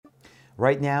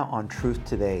Right now on Truth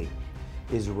Today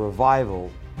is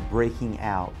revival breaking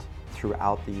out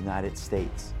throughout the United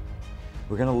States.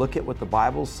 We're going to look at what the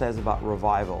Bible says about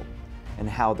revival and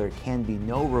how there can be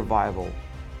no revival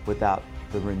without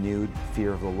the renewed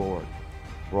fear of the Lord.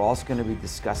 We're also going to be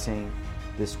discussing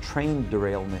this train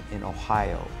derailment in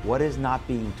Ohio. What is not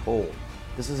being told?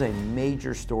 This is a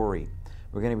major story.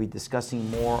 We're going to be discussing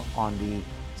more on the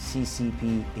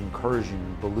CCP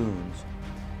incursion balloons.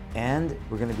 And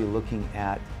we're going to be looking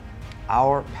at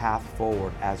our path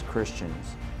forward as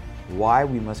Christians, why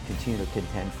we must continue to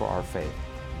contend for our faith.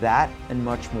 That and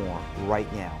much more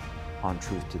right now on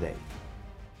Truth Today.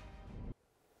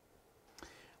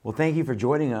 Well, thank you for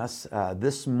joining us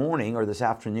this morning or this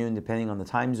afternoon, depending on the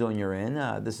time zone you're in.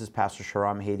 This is Pastor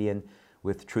Shahram Hadian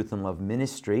with Truth and Love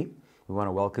Ministry. We want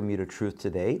to welcome you to Truth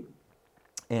Today.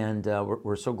 And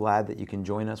we're so glad that you can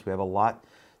join us. We have a lot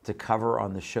to cover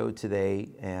on the show today,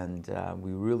 and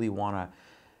we really want to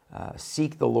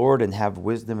seek the Lord and have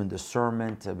wisdom and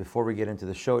discernment. Before we get into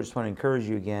the show, I just want to encourage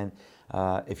you again,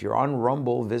 if you're on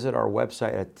Rumble, visit our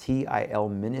website at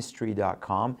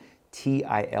tilministry.com,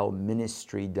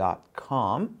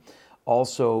 tilministry.com.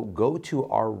 Also, go to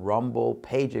our Rumble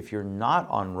page. If you're not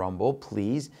on Rumble,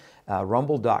 please,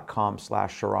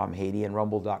 rumble.com/Shahram Hadian,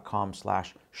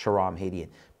 rumble.com/Shahram Hadian.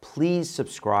 Please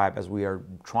subscribe as we are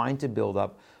trying to build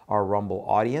up our Rumble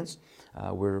audience.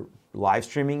 We're live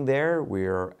streaming there.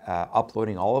 We're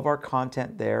uploading all of our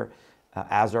content there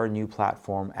as our new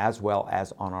platform, as well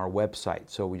as on our website.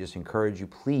 So we just encourage you,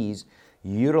 please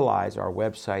utilize our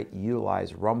website,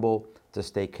 utilize Rumble to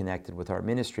stay connected with our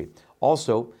ministry.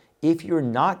 Also, if you're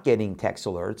not getting text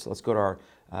alerts, let's go to our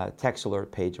text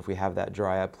alert page if we have that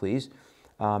dry up, please.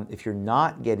 If you're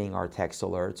not getting our text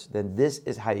alerts, then this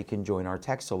is how you can join our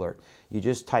text alert. You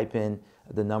just type in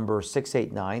the number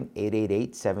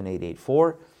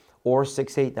 689-888-7884 or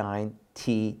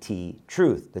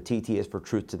 689-TT-TRUTH. The TT is for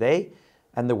Truth Today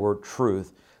and the word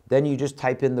truth. Then you just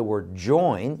type in the word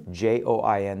join,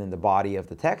 J-O-I-N, in the body of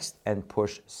the text and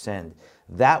push send.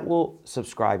 That will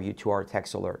subscribe you to our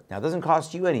text alert. Now, it doesn't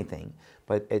cost you anything,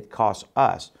 but it costs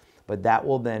us. But that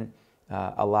will then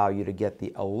allow you to get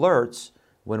the alerts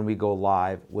when we go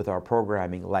live with our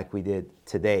programming like we did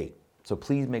today. So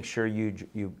please make sure you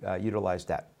utilize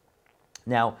that.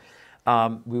 Now,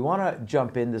 we want to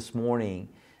jump in this morning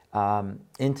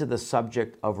into the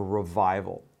subject of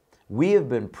revival. We have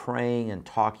been praying and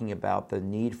talking about the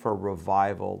need for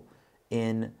revival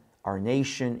in our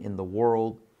nation, in the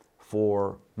world,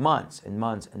 for months and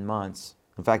months and months,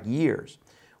 in fact, years.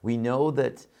 We know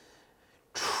that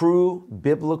true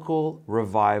biblical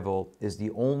revival is the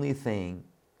only thing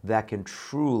that can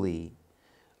truly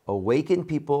awaken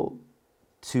people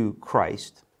to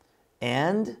Christ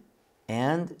and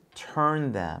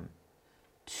turn them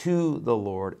to the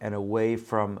Lord and away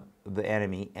from the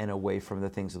enemy and away from the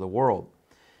things of the world.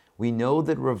 We know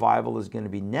that revival is going to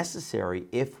be necessary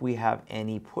if we have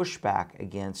any pushback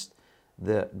against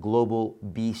the global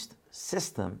beast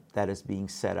system that is being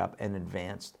set up and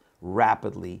advanced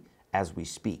rapidly as we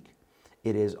speak.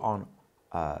 It is on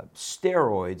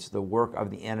steroids, the work of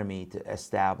the enemy to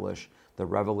establish the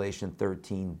Revelation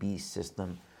 13 beast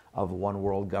system of one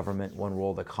world government, one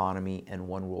world economy, and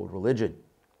one world religion.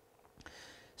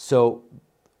 So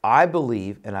I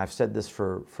believe, and I've said this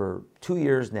for 2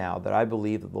 years now, that I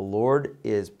believe that the Lord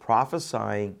is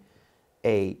prophesying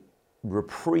a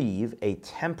reprieve, a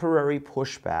temporary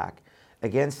pushback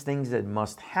against things that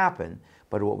must happen.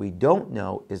 But what we don't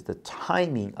know is the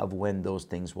timing of when those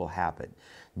things will happen.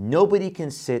 Nobody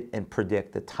can sit and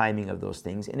predict the timing of those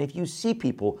things. And if you see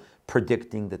people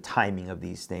predicting the timing of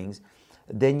these things,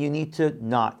 then you need to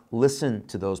not listen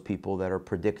to those people that are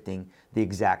predicting the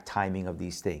exact timing of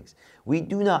these things. We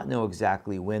do not know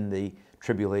exactly when the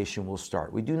tribulation will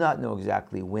start. We do not know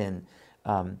exactly when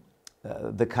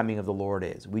the coming of the Lord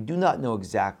is. We do not know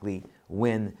exactly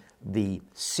when the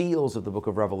seals of the book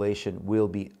of Revelation will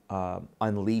be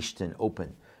unleashed and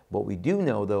opened. What we do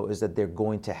know, though, is that they're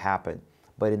going to happen.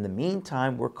 But in the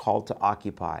meantime, we're called to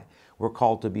occupy. We're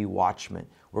called to be watchmen.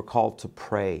 We're called to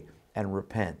pray and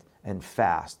repent and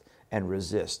fast and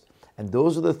resist. And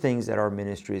those are the things that our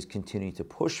ministry is continuing to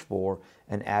push for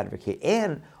and advocate,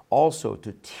 and also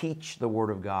to teach the Word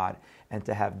of God and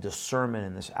to have discernment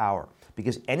in this hour.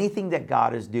 Because anything that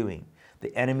God is doing,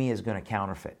 the enemy is going to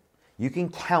counterfeit. You can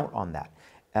count on that.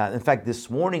 In fact,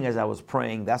 this morning as I was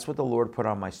praying, that's what the Lord put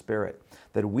on my spirit,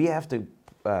 that we have to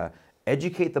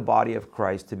educate the body of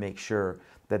Christ to make sure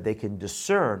that they can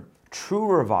discern true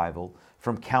revival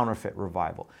from counterfeit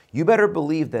revival. You better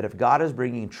believe that if God is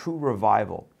bringing true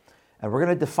revival, and we're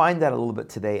going to define that a little bit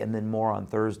today and then more on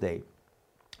Thursday,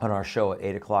 on our show at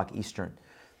 8 o'clock Eastern.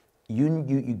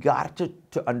 You got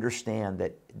to understand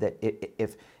that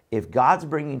if God's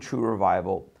bringing true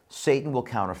revival, Satan will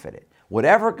counterfeit it.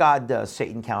 Whatever God does,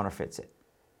 Satan counterfeits it,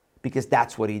 because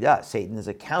that's what he does. Satan is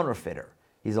a counterfeiter.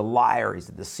 He's a liar. He's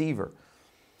a deceiver.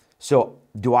 So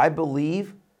do I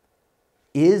believe,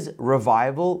 is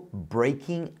revival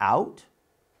breaking out?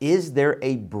 Is there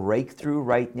a breakthrough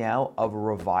right now of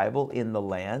revival in the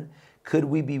land? Could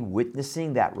we be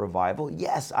witnessing that revival?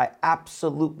 Yes, I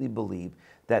absolutely believe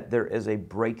that there is a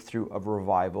breakthrough of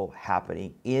revival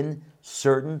happening in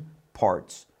certain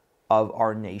parts of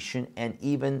our nation and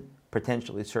even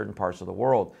potentially certain parts of the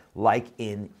world, like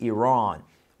in Iran,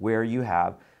 where you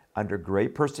have, under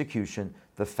great persecution,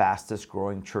 the fastest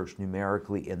growing church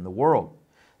numerically in the world.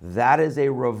 That is a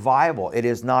revival. It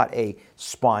is not a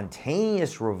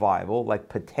spontaneous revival like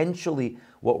potentially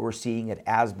what we're seeing at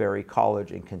Asbury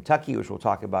College in Kentucky, which we'll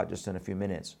talk about just in a few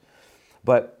minutes.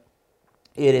 But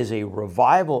it is a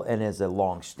revival, and is a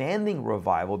long-standing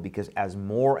revival, because as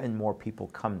more and more people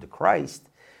come to Christ,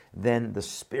 then the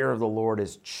Spirit of the Lord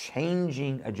is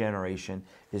changing a generation,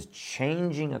 is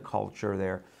changing a culture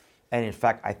there. And in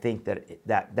fact, I think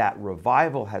that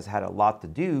revival has had a lot to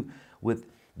do with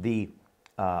the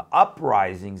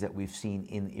uprisings that we've seen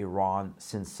in Iran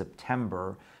since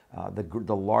September,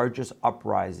 the largest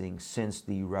uprising since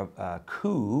the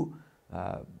coup.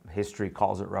 History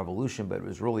calls it revolution, but it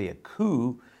was really a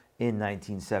coup in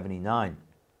 1979.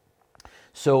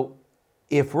 So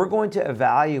if we're going to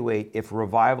evaluate if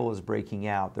revival is breaking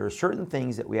out, there are certain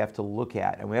things that we have to look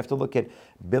at, and we have to look at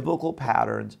biblical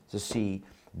patterns to see,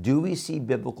 do we see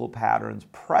biblical patterns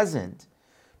present?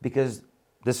 Because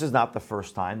this is not the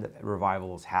first time that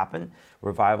revival has happened.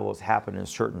 Revival has happened in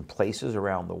certain places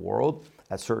around the world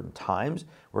at certain times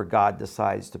where God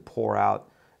decides to pour out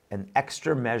an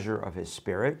extra measure of His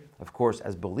Spirit. Of course,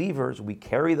 as believers, we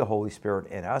carry the Holy Spirit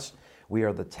in us. We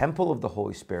are the temple of the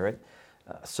Holy Spirit.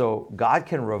 So God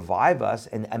can revive us.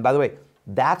 And by the way,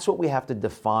 that's what we have to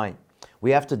define.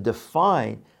 We have to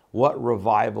define what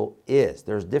revival is.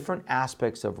 There's different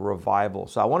aspects of revival.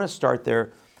 So I want to start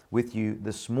there with you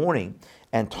this morning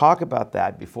and talk about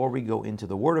that before we go into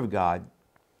the Word of God.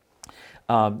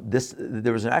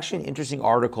 There was actually an interesting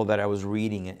article that I was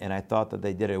reading, and I thought that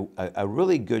they did a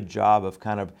really good job of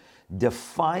kind of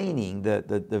defining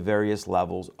the various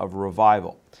levels of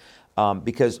revival,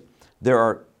 because there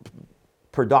are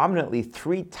predominantly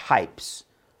three types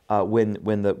when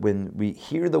we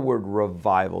hear the word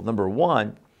revival. Number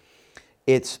one,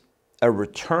 it's a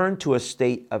return to a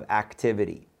state of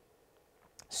activity.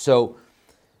 So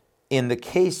in the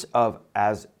case of,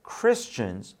 as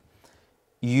Christians,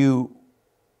 you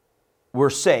were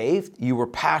saved, you were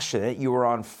passionate, you were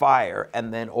on fire,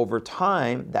 and then over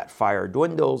time that fire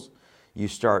dwindles, you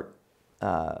start,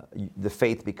 the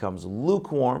faith becomes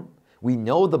lukewarm. We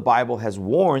know the Bible has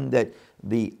warned that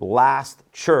the last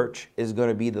church is going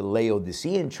to be the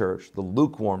Laodicean church, the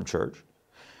lukewarm church.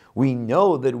 We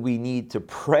know that we need to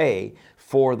pray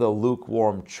for the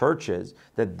lukewarm churches,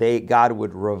 that God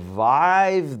would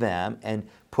revive them and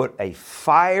put a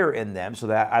fire in them so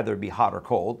that either be hot or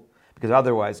cold, because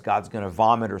otherwise God's going to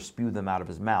vomit or spew them out of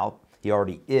His mouth. He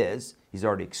already is. He's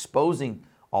already exposing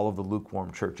all of the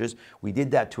lukewarm churches. We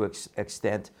did that to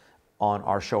extent on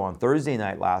our show on Thursday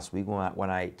night last week when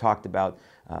I talked about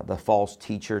the false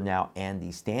teacher, now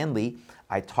Andy Stanley.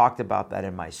 I talked about that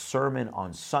in my sermon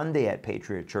on Sunday at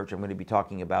Patriot Church. I'm going to be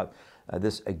talking about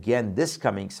this again this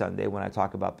coming Sunday when I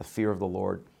talk about the fear of the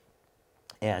Lord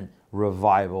and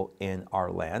revival in our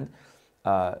land.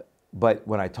 But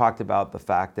when I talked about the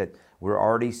fact that we're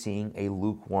already seeing a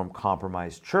lukewarm,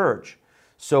 compromised church.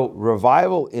 So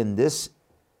revival in this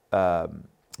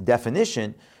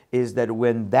definition is that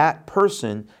when that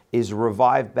person is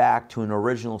revived back to an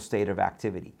original state of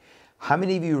activity. How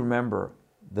many of you remember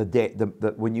the day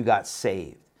when you got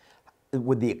saved?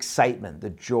 With the excitement,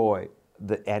 the joy,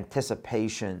 the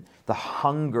anticipation, the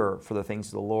hunger for the things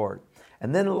of the Lord.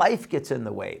 And then life gets in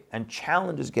the way, and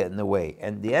challenges get in the way,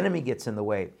 and the enemy gets in the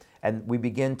way, and we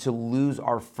begin to lose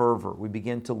our fervor. We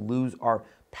begin to lose our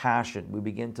passion. We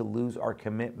begin to lose our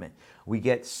commitment. We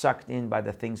get sucked in by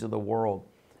the things of the world.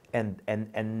 And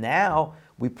now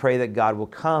we pray that God will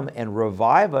come and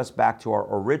revive us back to our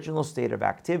original state of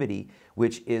activity,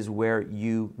 which is where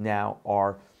you now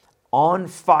are on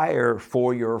fire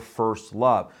for your first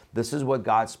love. This is what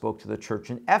God spoke to the church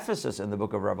in Ephesus in the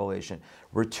book of Revelation.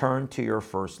 Return to your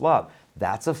first love.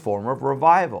 That's a form of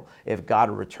revival. If God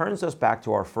returns us back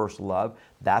to our first love,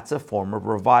 that's a form of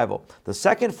revival. The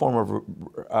second form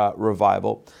of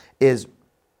revival is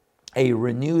a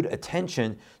renewed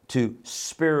attention to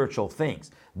spiritual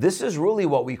things. This is really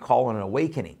what we call an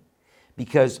awakening.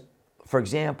 Because, for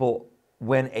example,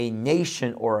 when a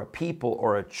nation or a people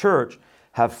or a church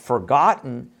have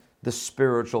forgotten the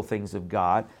spiritual things of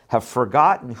God, have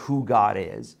forgotten who God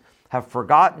is, have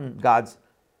forgotten God's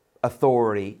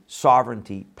authority,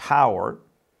 sovereignty, power,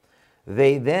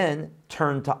 they then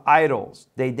turn to idols.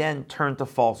 They then turn to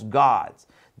false gods.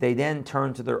 They then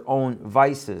turn to their own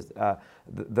vices,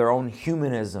 their own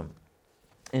humanism,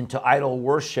 into idol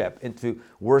worship, into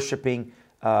worshiping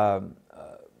Baal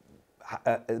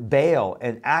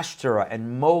and Ashtoreth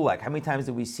and Molech. How many times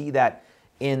do we see that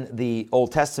in the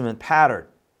Old Testament pattern?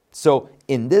 So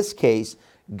in this case,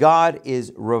 God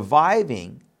is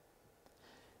reviving,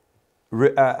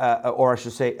 or I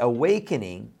should say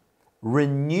awakening,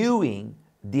 renewing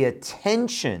the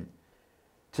attention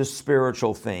to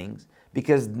spiritual things,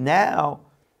 because now,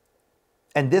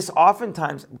 and this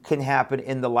oftentimes can happen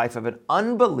in the life of an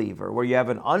unbeliever, where you have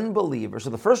an unbeliever. So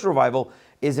the first revival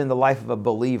is in the life of a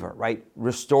believer, right?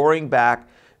 Restoring back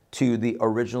to the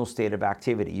original state of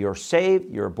activity. You're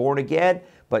saved, you're born again,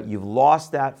 but you've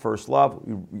lost that first love,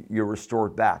 you're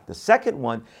restored back. The second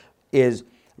one is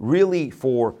really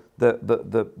for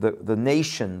the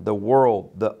nation, the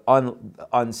world, the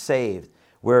unsaved,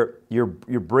 where you're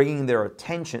bringing their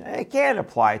attention, and it can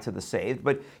apply to the saved,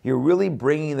 but you're really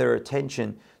bringing their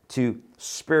attention to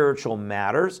spiritual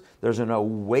matters. There's an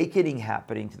awakening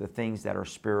happening to the things that are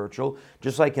spiritual,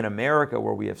 just like in America,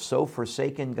 where we have so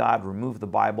forsaken God, removed the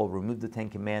Bible, removed the Ten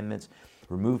Commandments,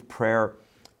 removed prayer,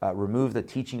 removed the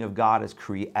teaching of God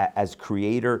as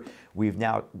creator. We've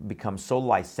now become so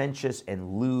licentious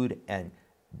and lewd and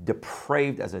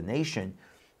depraved as a nation,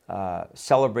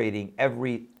 celebrating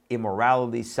every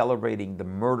immorality, celebrating the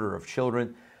murder of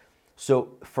children.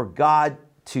 So for God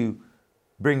to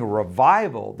bring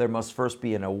revival, there must first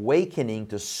be an awakening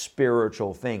to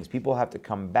spiritual things. People have to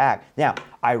come back. Now,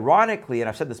 ironically, and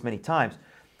I've said this many times,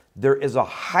 there is a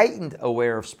heightened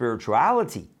aware of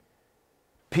spirituality.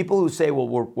 People who say, well,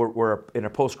 we're in a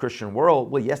post-Christian world,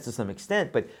 well, yes, to some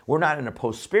extent, but we're not in a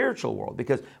post-spiritual world,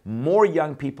 because more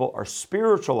young people are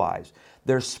spiritualized.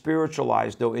 They're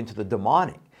spiritualized, though, into the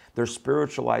demonic. They're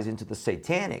spiritualized into the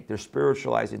satanic. They're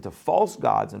spiritualized into false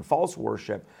gods and false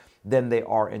worship than they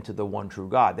are into the one true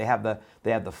God. They have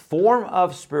the form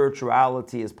of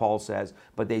spirituality, as Paul says,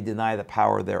 but they deny the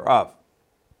power thereof.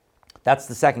 That's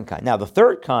the second kind. Now, the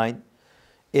third kind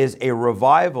is a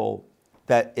revival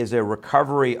that is a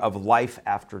recovery of life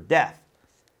after death.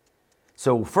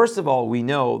 So first of all, we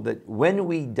know that when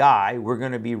we die, we're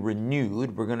going to be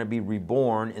renewed. We're going to be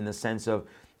reborn in the sense of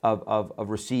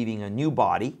receiving a new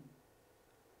body.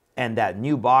 And that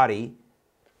new body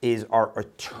is our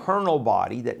eternal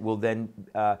body that will then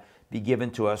be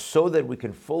given to us so that we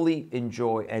can fully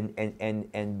enjoy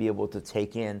and be able to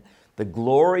take in the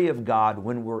glory of God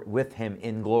when we're with Him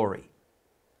in glory.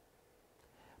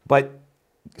 But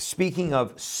speaking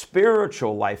of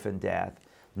spiritual life and death,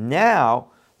 now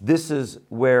this is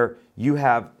where you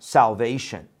have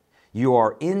salvation. You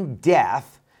are in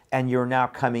death and you're now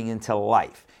coming into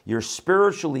life. You're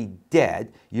spiritually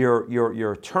dead.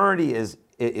 Your eternity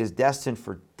is destined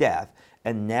for death,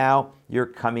 and now you're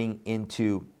coming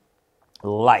into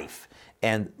life,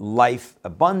 and life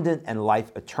abundant and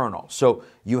life eternal. So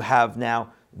you have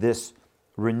now this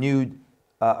renewed,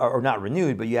 or not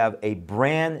renewed, but you have a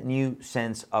brand new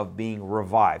sense of being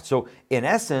revived. So in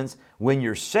essence, when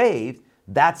you're saved,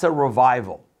 that's a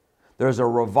revival. There's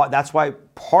a that's why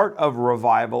part of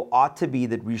revival ought to be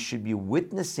that we should be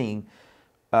witnessing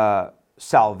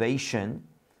salvation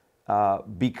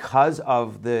because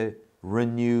of the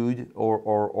renewed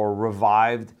or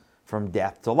revived from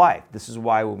death to life. This is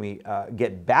why when we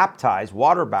get baptized,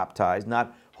 water baptized,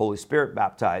 not Holy Spirit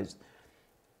baptized,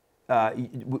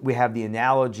 we have the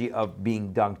analogy of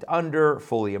being dunked under,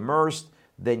 fully immersed,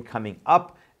 then coming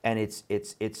up, and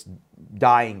it's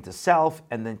dying to self,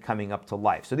 and then coming up to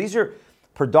life. So these are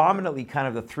predominantly kind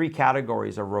of the three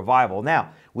categories of revival.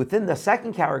 Now, within the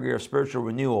second category of spiritual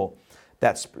renewal,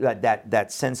 that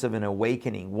sense of an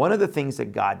awakening, one of the things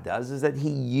that God does is that He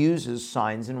uses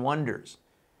signs and wonders.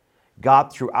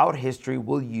 God throughout history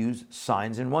will use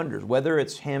signs and wonders, whether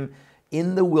it's Him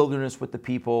in the wilderness with the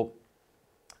people,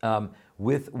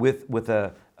 with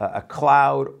a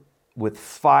cloud, with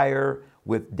fire,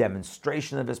 with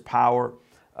demonstration of His power,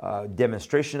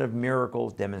 demonstration of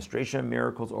miracles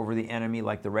over the enemy,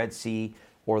 like the Red Sea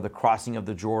or the crossing of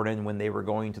the Jordan when they were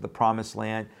going to the Promised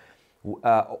Land,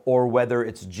 or whether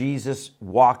it's Jesus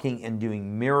walking and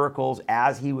doing miracles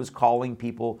as He was calling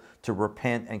people to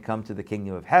repent and come to the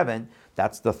kingdom of heaven.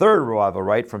 That's the third revival,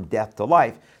 right? From death to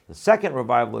life. The second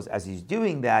revival is as He's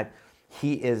doing that,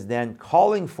 He is then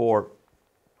calling for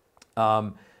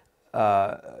the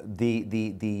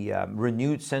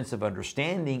renewed sense of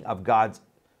understanding of God's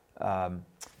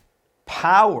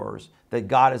powers, that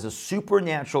God is a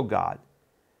supernatural God,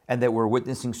 and that we're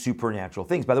witnessing supernatural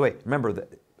things. By the way, remember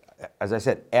that, as I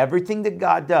said, everything that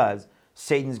God does,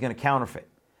 Satan's going to counterfeit.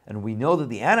 And we know that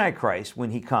the Antichrist,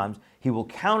 when he comes, he will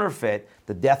counterfeit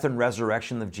the death and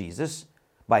resurrection of Jesus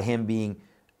by him being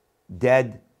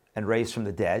dead and raised from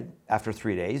the dead after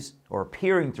 3 days, or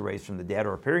appearing to raise from the dead,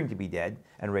 or appearing to be dead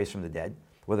and raised from the dead,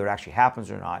 whether it actually happens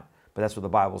or not. But that's what the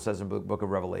Bible says in the book of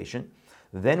Revelation.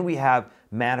 Then we have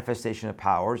manifestation of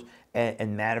powers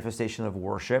and manifestation of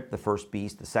worship, the first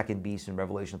beast, the second beast in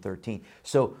Revelation 13.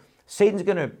 So Satan's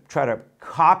going to try to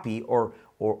copy or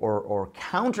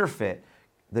counterfeit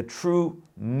the true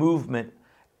movement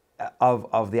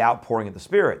of the outpouring of the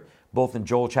Spirit. Both in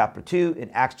Joel chapter 2, in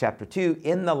Acts chapter 2,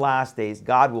 in the last days,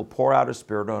 God will pour out His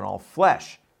Spirit on all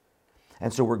flesh.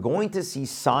 And so we're going to see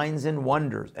signs and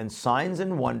wonders. And signs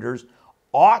and wonders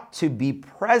ought to be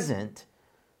present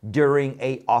during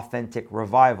an authentic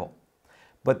revival.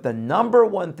 But the number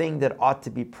one thing that ought to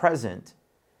be present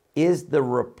is the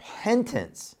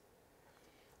repentance.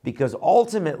 Because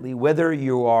ultimately, whether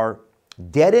you are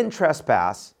dead in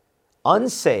trespass,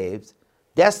 unsaved,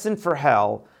 destined for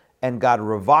hell, and God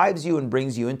revives you and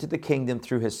brings you into the kingdom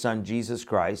through His Son, Jesus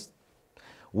Christ,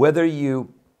 whether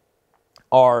you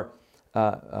are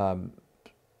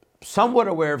somewhat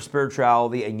aware of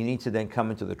spirituality and you need to then come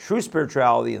into the true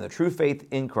spirituality and the true faith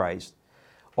in Christ,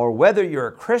 or whether you're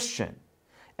a Christian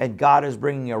and God is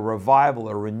bringing a revival,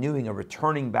 a renewing, a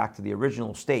returning back to the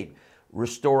original state,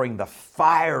 restoring the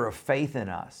fire of faith in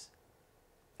us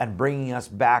and bringing us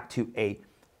back to a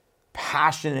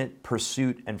passionate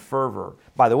pursuit and fervor,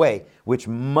 by the way, which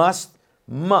must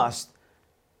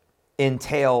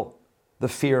entail the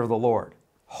fear of the Lord,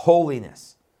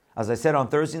 holiness. As I said on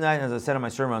Thursday night, and as I said in my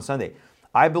sermon on Sunday,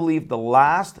 I believe the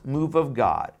last move of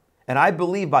God, and I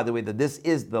believe, by the way, that this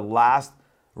is the last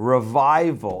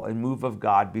revival and move of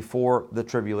God before the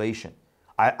tribulation.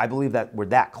 I believe that we're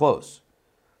that close.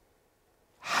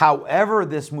 However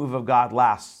this move of God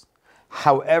lasts,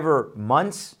 however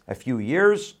months, a few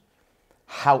years,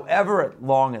 however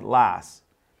long it lasts,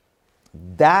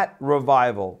 that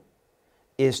revival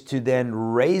is to then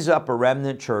raise up a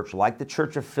remnant church like the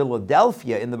church of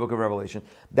Philadelphia in the book of Revelation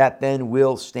that then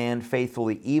will stand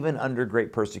faithfully even under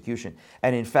great persecution.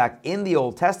 And in fact, in the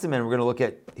Old Testament, we're going to look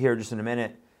at here just in a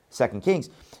minute, 2 Kings,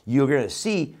 you're going to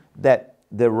see that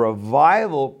the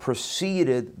revival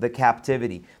preceded the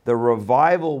captivity. The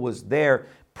revival was there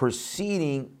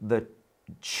preceding the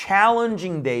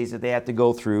challenging days that they had to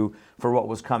go through for what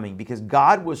was coming, because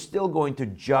God was still going to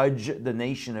judge the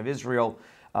nation of Israel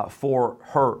for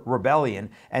her rebellion,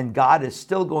 and God is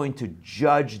still going to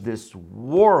judge this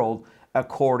world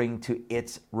according to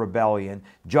its rebellion.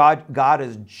 God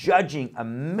is judging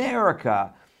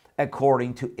America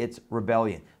according to its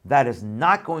rebellion. That is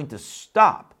not going to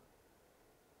stop.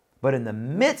 But in the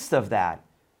midst of that,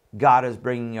 God is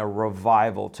bringing a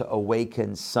revival to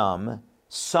awaken some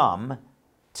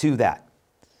to that.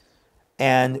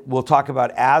 And we'll talk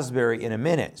about Asbury in a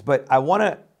minute. But I want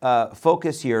to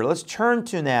focus here. Let's turn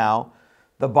to now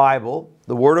the Bible,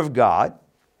 the Word of God,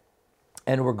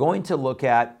 and we're going to look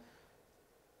at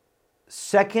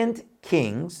 2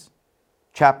 Kings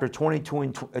chapter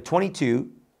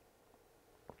 22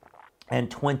 and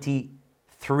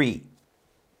 23.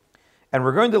 And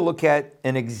we're going to look at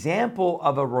an example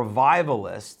of a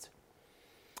revivalist,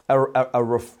 a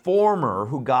reformer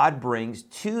who God brings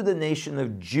to the nation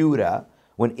of Judah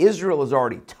when Israel is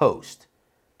already toast.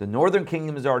 The northern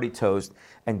kingdom is already toast,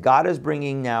 and God is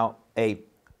bringing now a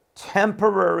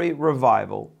temporary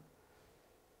revival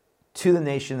to the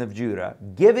nation of Judah,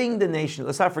 giving the nation,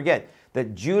 let's not forget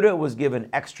that Judah was given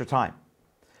extra time.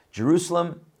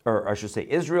 Jerusalem, or I should say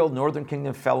Israel, northern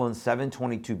kingdom fell in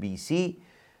 722 BC.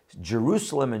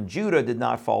 Jerusalem and Judah did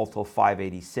not fall till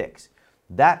 586.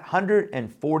 That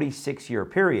 146-year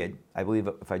period, I believe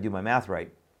if I do my math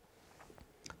right,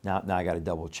 now I got to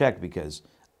double check because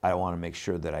I want to make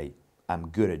sure that I'm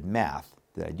good at math.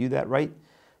 Did I do that right?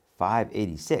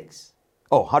 586.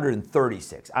 Oh,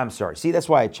 136. I'm sorry. See, that's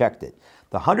why I checked it.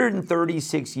 The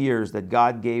 136 years that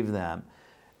God gave them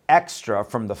extra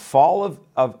from the fall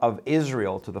of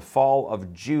Israel to the fall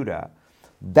of Judah,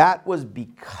 that was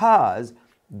because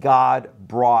God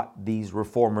brought these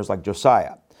reformers like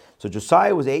Josiah. So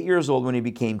Josiah was 8 years old when he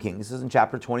became king. This is in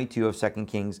chapter 22 of 2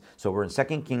 Kings. So we're in 2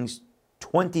 Kings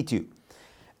 22.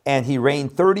 And he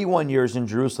reigned 31 years in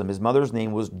Jerusalem. His mother's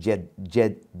name was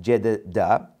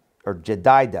Jedidah,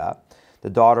 the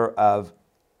daughter of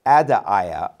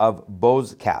Adaiah of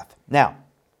Bozkath. Now,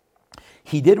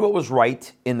 He did what was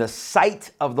right in the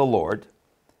sight of the Lord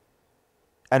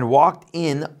and walked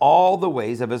in all the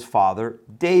ways of his father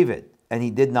David. And he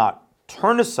did not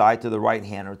turn aside to the right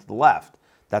hand or to the left.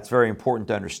 That's very important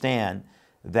to understand,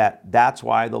 that's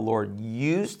why the Lord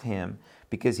used him,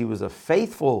 because he was a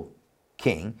faithful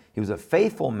king. He was a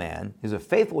faithful man. He was a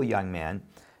faithful young man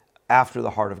after the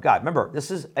heart of God. Remember,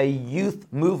 this is a youth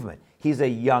movement. He's a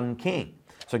young king.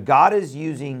 So God is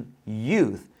using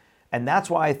youth. And that's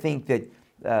why I think that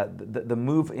the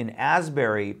move in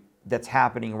Asbury that's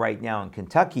happening right now in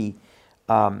Kentucky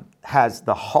has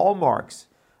the hallmarks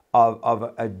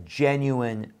of a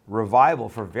genuine revival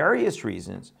for various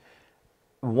reasons.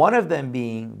 One of them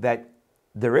being that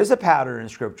there is a pattern in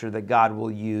Scripture that God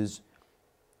will use,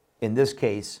 in this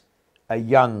case, a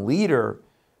young leader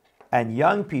and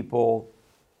young people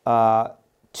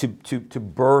to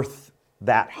birth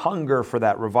that hunger for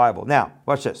that revival. Now,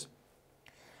 watch this.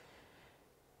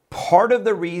 Part of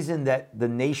the reason that the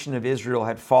nation of Israel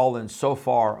had fallen so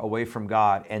far away from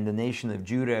God and the nation of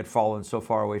Judah had fallen so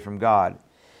far away from God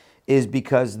is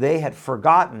because they had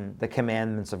forgotten the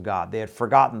commandments of God. They had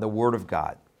forgotten the Word of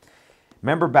God.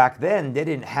 Remember, back then, they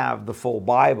didn't have the full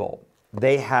Bible.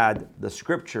 They had the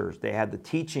Scriptures. They had the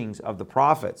teachings of the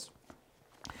prophets.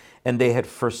 And they had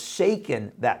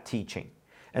forsaken that teaching.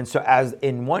 And so as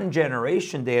in one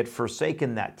generation they had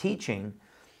forsaken that teaching,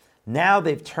 now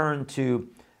they've turned to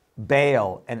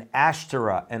Baal and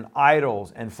Ashtoreth and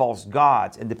idols and false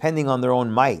gods, and depending on their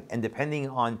own might and depending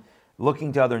on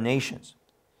looking to other nations.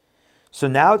 So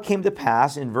now it came to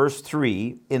pass in verse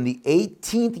 3, in the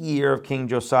 18th year of King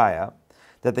Josiah,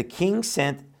 that the king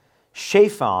sent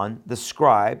Shaphan, the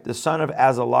scribe, the son of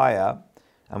Azaliah.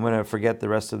 I'm going to forget the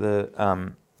rest of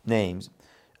the names.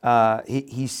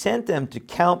 He sent them to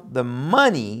count the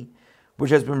money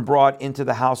which has been brought into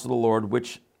the house of the Lord,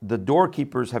 which the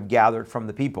doorkeepers have gathered from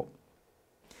the people.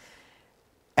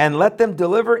 And let them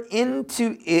deliver it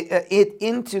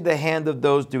into the hand of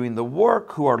those doing the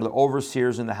work, who are the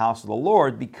overseers in the house of the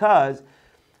Lord, because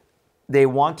they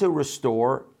want to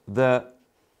restore the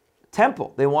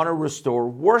temple. They want to restore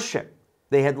worship.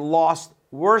 They had lost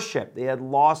worship. They had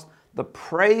lost the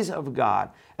praise of God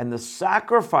and the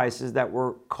sacrifices that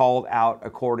were called out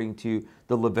according to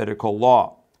the Levitical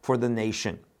law for the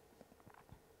nation.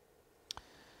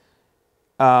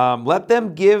 Let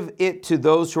them give it to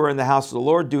those who are in the house of the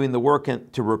Lord, doing the work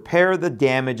to repair the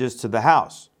damages to the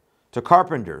house, to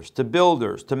carpenters, to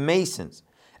builders, to masons,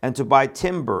 and to buy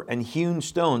timber and hewn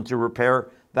stone to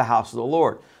repair the house of the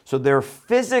Lord. So they're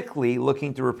physically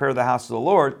looking to repair the house of the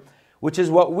Lord, which is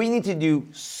what we need to do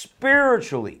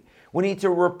spiritually. We need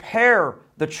to repair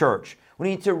the church. We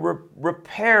need to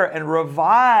repair and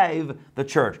revive the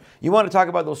church. You want to talk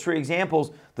about those three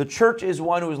examples. The church is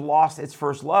one who has lost its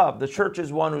first love. The church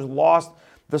is one who's lost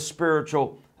the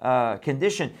spiritual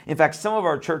condition. In fact, some of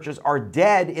our churches are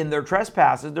dead in their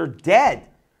trespasses. They're dead.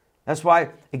 That's why,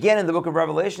 again, in the book of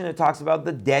Revelation, it talks about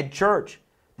the dead church.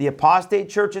 The apostate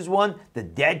church is one. The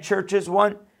dead church is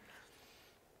one.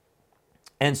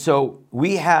 And so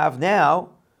we have now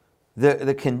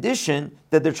the condition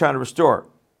that they're trying to restore.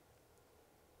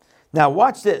 Now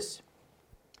watch this.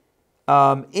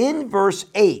 In verse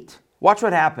 8, watch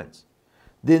what happens.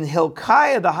 Then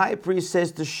Hilkiah the high priest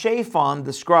says to Shaphan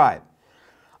the scribe,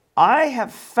 I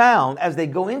have found, as they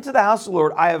go into the house of the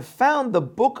Lord, I have found the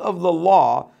book of the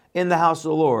law in the house of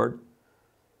the Lord.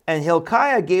 And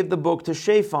Hilkiah gave the book to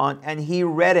Shaphan, and he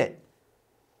read it.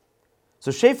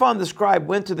 So Shaphan the scribe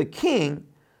went to the king,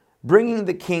 bringing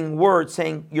the king word,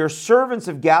 saying, your servants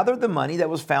have gathered the money that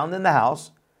was found in the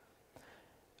house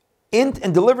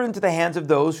and delivered into the hands of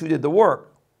those who did the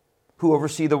work, who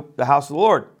oversee the house of the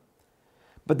Lord.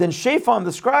 But then Shaphan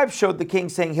the scribe showed the king,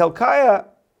 saying, Hilkiah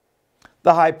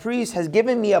the high priest has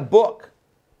given me a book.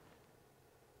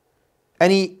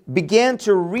 And he began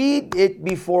to read it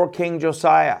before King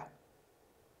Josiah.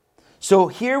 So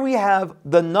here we have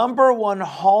the number one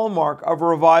hallmark of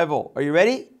revival. Are you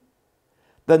ready?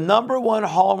 The number one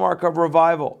hallmark of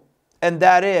revival. And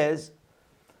that is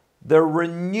the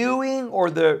renewing or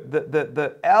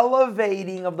the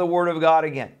elevating of the Word of God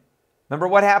again. Remember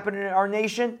what happened in our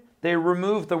nation? They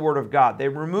removed the Word of God. They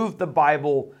removed the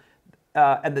Bible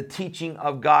and the teaching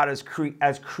of God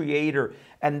as creator.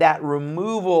 And that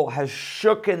removal has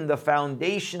shooken the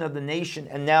foundation of the nation,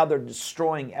 and now they're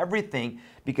destroying everything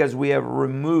because we have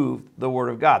removed the Word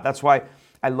of God. That's why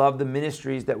I love the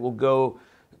ministries that will go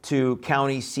to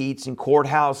county seats and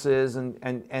courthouses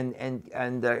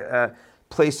and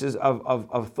places of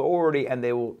authority, and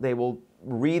they will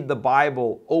read the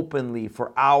Bible openly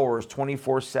for hours,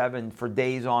 24/7, for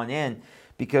days on end,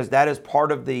 because that is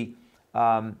part of the.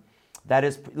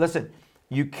 Listen.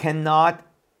 You cannot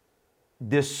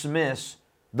dismiss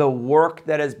the work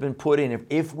that has been put in.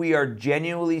 If we are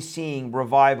genuinely seeing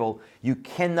revival, you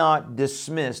cannot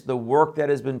dismiss the work that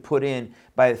has been put in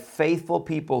by faithful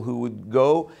people who would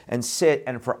go and sit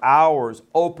and for hours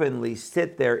openly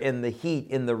sit there in the heat,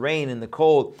 in the rain, in the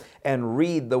cold, and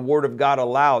read the Word of God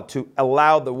aloud, to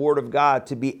allow the Word of God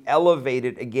to be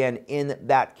elevated again in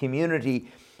that community,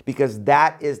 because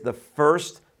that is the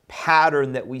first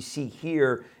pattern that we see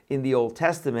here in the Old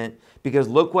Testament. Because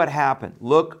look what happened.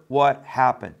 Look what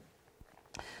happened.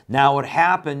 Now it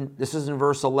happened, this is in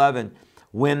verse 11,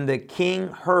 when the king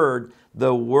heard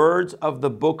the words of the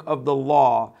book of the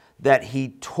law, that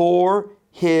he tore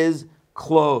his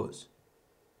clothes.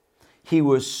 He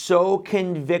was so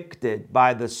convicted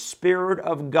by the Spirit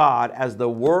of God as the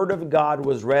Word of God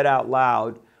was read out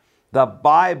loud. The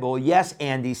Bible, yes,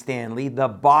 Andy Stanley, the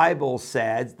Bible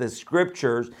says, the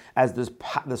Scriptures, as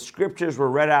the Scriptures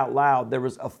were read out loud, there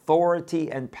was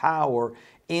authority and power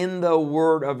in the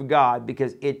Word of God,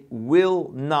 because it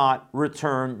will not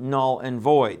return null and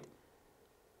void.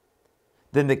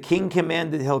 Then the king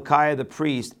commanded Hilkiah the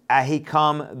priest,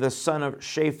 Ahikam the son of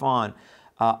Shaphan,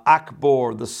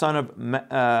 Akbor the son of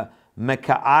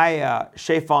Micaiah,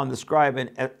 Shaphan the scribe,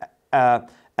 and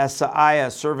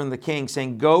Asaiah, servant of the king,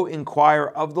 saying, Go inquire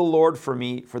of the Lord for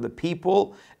me, for the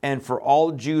people, and for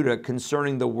all Judah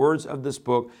concerning the words of this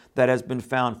book that has been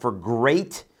found. For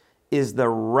great is the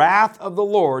wrath of the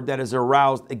Lord that is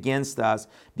aroused against us,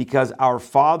 because our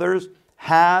fathers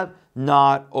have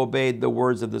not obeyed the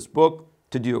words of this book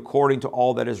to do according to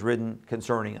all that is written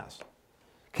concerning us.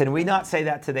 Can we not say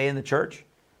that today in the church?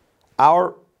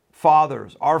 Our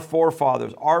fathers, our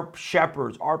forefathers, our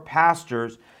shepherds, our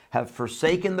pastors have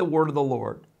forsaken the word of the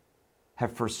Lord,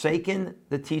 have forsaken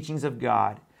the teachings of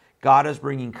God. God is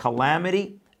bringing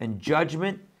calamity and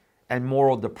judgment and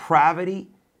moral depravity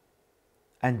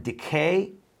and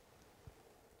decay.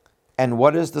 And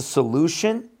what is the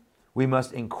solution? We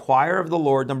must inquire of the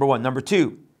Lord, number one. Number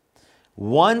two,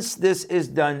 once this is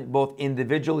done both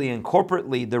individually and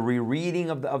corporately, the rereading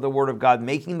of the Word of God,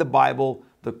 making the Bible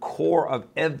the core of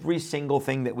every single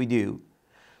thing that we do,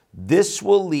 this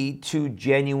will lead to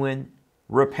genuine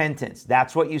repentance.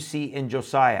 That's what you see in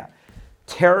Josiah.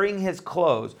 Tearing his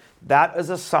clothes, that is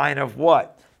a sign of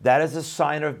what? That is a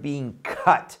sign of being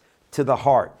cut to the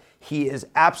heart. He is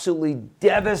absolutely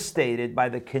devastated by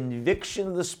the conviction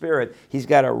of the Spirit. He's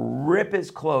got to rip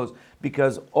his clothes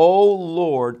because, oh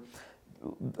Lord,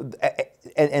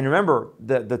 and remember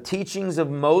the teachings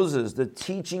of Moses, the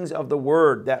teachings of the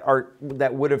Word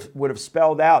that would have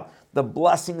spelled out the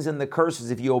blessings and the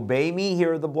curses. If you obey me,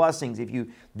 here are the blessings. If you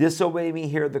disobey me,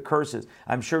 here are the curses.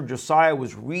 I'm sure Josiah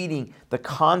was reading the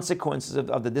consequences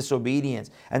of the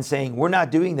disobedience and saying, we're not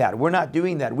doing that. We're not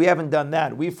doing that. We haven't done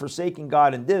that. We've forsaken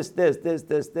God and this.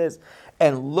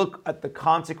 And look at the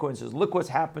consequences. Look what's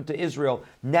happened to Israel.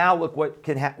 Now look what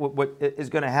is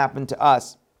going to happen to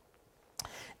us.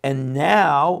 And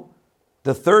now,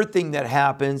 the third thing that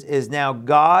happens is now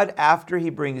God, after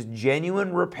he brings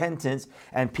genuine repentance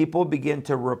and people begin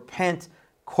to repent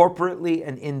corporately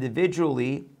and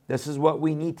individually, this is what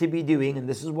we need to be doing, and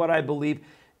this is what I believe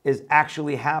is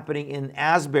actually happening in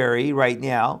Asbury right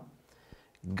now.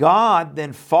 God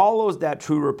then follows that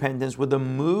true repentance with a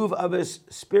move of his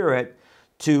Spirit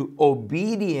to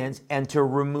obedience and to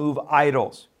remove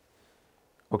idols.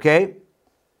 Okay?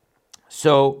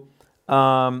 So,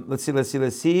 let's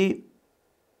see.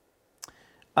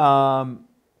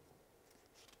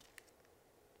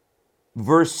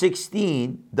 Verse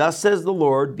 16, thus says the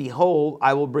Lord, behold,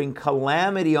 I will bring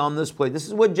calamity on this place. This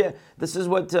is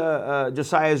what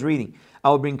Josiah is reading. I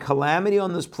will bring calamity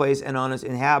on this place and on its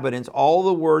inhabitants, all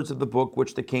the words of the book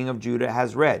which the king of Judah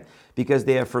has read, because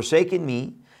they have forsaken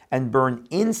me and burned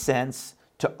incense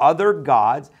to other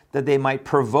gods, that they might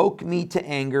provoke me to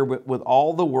anger with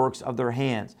all the works of their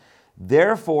hands.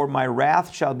 Therefore my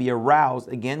wrath shall be aroused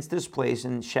against this place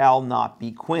and shall not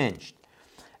be quenched.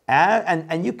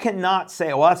 And you cannot say,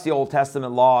 well, that's the Old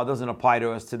Testament law. It doesn't apply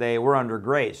to us today. We're under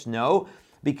grace. No,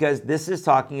 because this is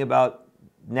talking about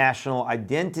national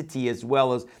identity as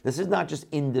well as, this is not just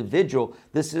individual.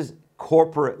 This is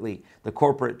corporately, the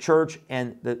corporate church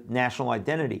and the national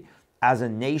identity. As a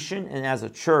nation and as a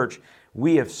church,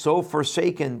 we have so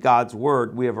forsaken God's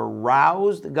word. We have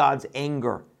aroused God's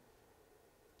anger.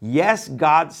 Yes,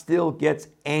 God still gets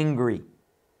angry.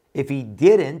 If he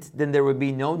didn't, then there would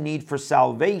be no need for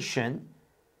salvation.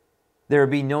 There would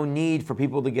be no need for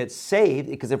people to get saved,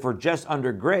 because if we're just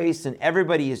under grace and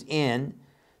everybody is in,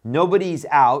 nobody's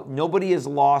out, nobody is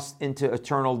lost into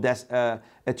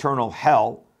eternal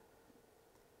hell.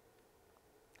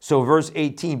 So verse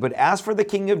 18, but as for the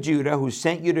king of Judah who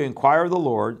sent you to inquire of the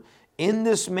Lord, in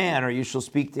this manner you shall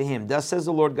speak to him. Thus says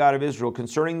the Lord God of Israel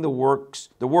concerning the words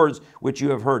which you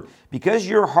have heard. Because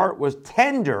your heart was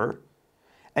tender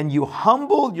and you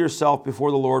humbled yourself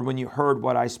before the Lord when you heard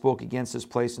what I spoke against this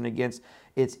place and against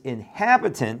its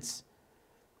inhabitants,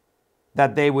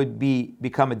 that they would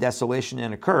become a desolation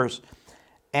and a curse,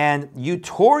 and you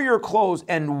tore your clothes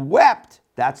and wept,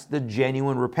 that's the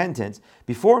genuine repentance,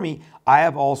 before me, I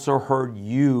have also heard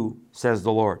you, says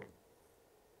the Lord.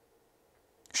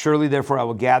 Surely, therefore, I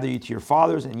will gather you to your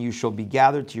fathers, and you shall be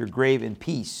gathered to your grave in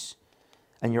peace,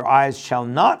 and your eyes shall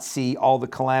not see all the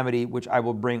calamity which I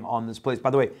will bring on this place. By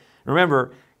the way,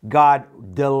 remember, God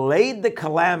delayed the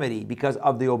calamity because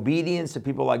of the obedience of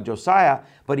people like Josiah,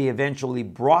 but he eventually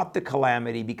brought the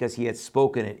calamity because he had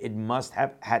spoken it. It must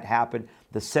have had happened.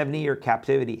 The 70-year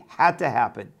captivity had to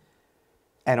happen.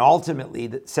 And ultimately,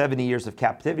 the 70 years of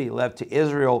captivity led to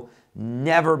Israel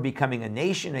never becoming a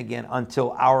nation again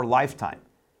until our lifetime.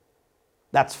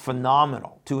 That's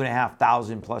phenomenal,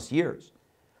 2,500 plus years.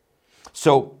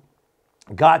 So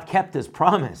God kept his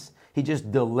promise. He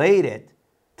just delayed it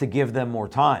to give them more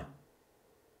time.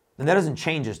 And that doesn't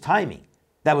change his timing.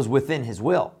 That was within his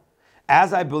will.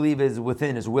 As I believe it is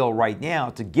within his will right now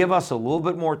to give us a little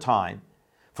bit more time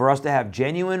for us to have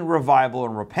genuine revival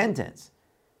and repentance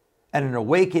and an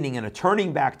awakening and a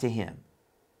turning back to him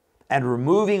and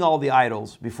removing all the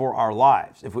idols before our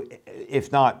lives,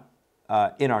 if not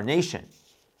in our nation.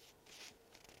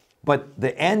 But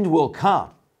the end will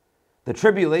come. The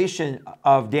tribulation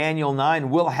of Daniel 9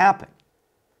 will happen.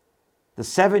 The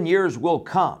 7 years will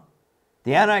come.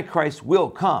 The Antichrist will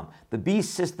come. The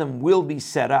beast system will be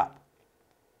set up.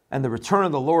 And the return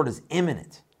of the Lord is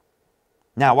imminent.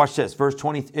 Now watch this, verse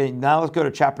 20. Now let's go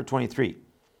to chapter 23.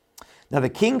 Now the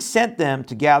king sent them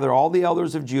to gather all the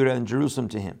elders of Judah and Jerusalem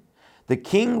to him. The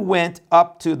king went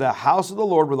up to the house of the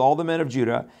Lord with all the men of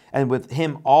Judah, and with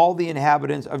him all the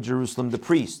inhabitants of Jerusalem, the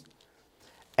priests,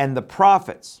 and the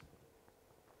prophets,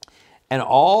 and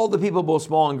all the people, both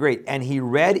small and great. And he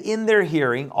read in their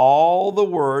hearing all the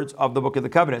words of the book of the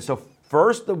covenant. So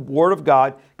first the word of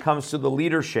God comes to the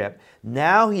leadership.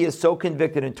 Now he is so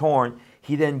convicted and torn,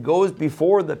 he then goes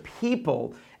before the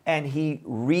people and he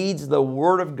reads the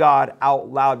word of God out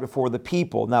loud before the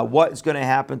people. Now what is going to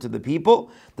happen to the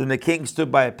people? Then the king stood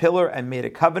by a pillar and made a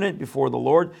covenant before the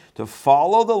Lord to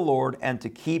follow the Lord and to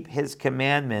keep his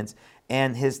commandments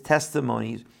and his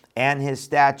testimonies and his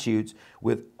statutes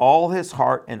with all his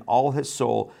heart and all his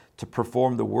soul, to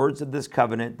perform the words of this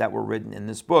covenant that were written in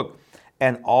this book.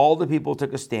 And all the people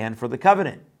took a stand for the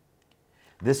covenant.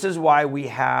 This is why we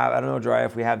have, I don't know, Dry,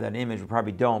 if we have that image, we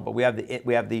probably don't, but we have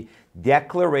the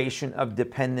declaration of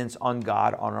dependence on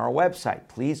God on our website.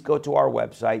 Please go to our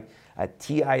website at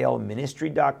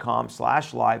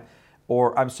tilministry.com/live,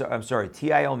 or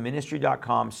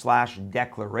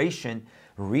tilministry.com/declaration.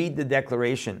 Read the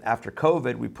declaration. After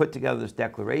COVID, we put together this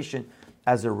declaration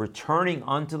as a returning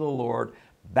unto the Lord,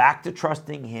 back to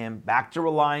trusting him, back to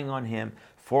relying on him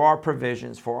for our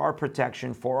provisions, for our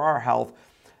protection, for our health.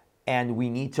 And we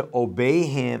need to obey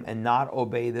him and not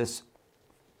obey this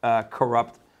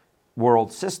corrupt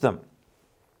world system.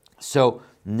 So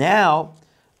now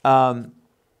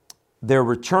they're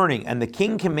returning. And the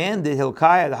king commanded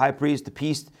Hilkiah, the high priest, the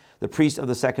priest of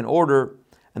the second order,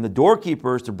 and the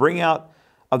doorkeepers to bring out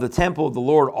of the temple of the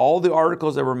Lord all the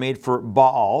articles that were made for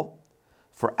Baal,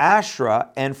 for Asherah,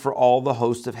 and for all the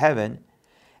hosts of heaven.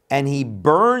 And he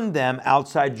burned them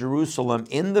outside Jerusalem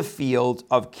in the fields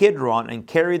of Kidron and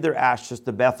carried their ashes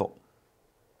to Bethel.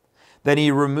 Then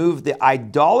he removed the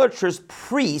idolatrous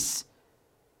priests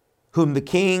whom the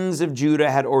kings of Judah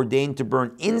had ordained to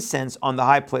burn incense on the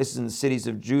high places in the cities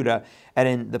of Judah and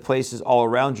in the places all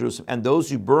around Jerusalem, and those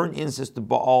who burn incense to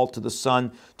Baal, to the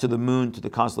sun, to the moon, to the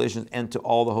constellations, and to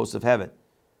all the hosts of heaven.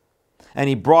 And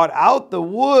he brought out the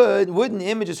wooden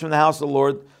images from the house of the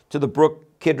Lord to the brook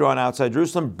Kidron outside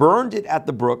Jerusalem, burned it at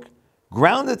the brook,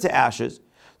 ground it to ashes,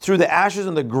 threw the ashes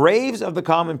on the graves of the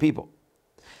common people.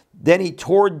 Then he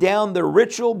tore down the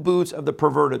ritual booths of the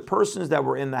perverted persons that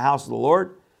were in the house of the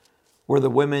Lord, where the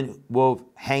women wove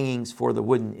hangings for the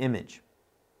wooden image.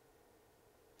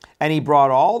 And he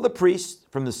brought all the priests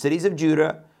from the cities of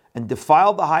Judah and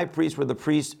defiled the high priest where the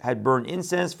priests had burned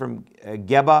incense, from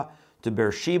Geba to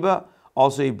Beersheba.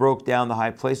 Also he broke down the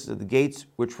high places of the gates,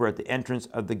 which were at the entrance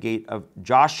of the gate of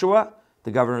Joshua,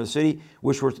 the governor of the city,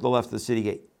 which were to the left of the city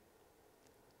gate.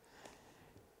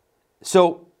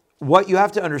 So what you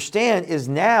have to understand is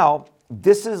now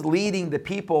this is leading the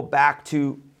people back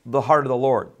to the heart of the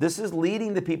Lord. This is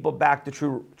leading the people back to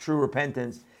true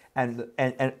repentance and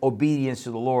obedience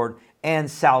to the Lord and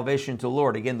salvation to the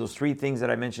Lord. Again, those three things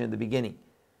that I mentioned at the beginning,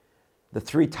 the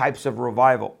three types of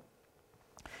revival.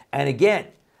 And again,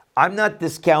 I'm not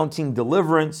discounting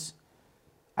deliverance.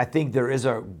 I think there is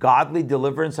a godly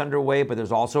deliverance underway, but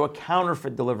there's also a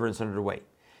counterfeit deliverance underway.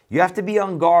 You have to be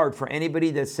on guard for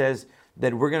anybody that says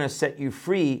that we're going to set you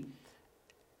free,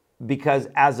 because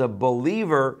as a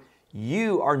believer,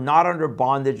 you are not under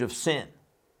bondage of sin.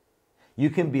 You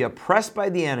can be oppressed by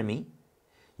the enemy.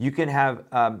 You can have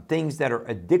things that are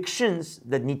addictions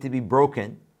that need to be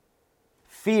broken,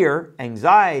 fear,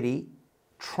 anxiety,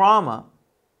 trauma,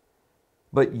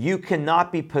 but you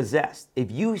cannot be possessed.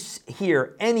 If you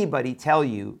hear anybody tell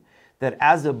you that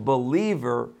as a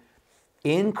believer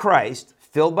in Christ,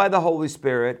 filled by the Holy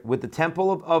Spirit, with the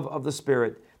temple of the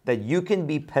Spirit, that you can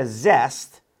be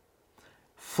possessed,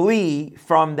 flee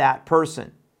from that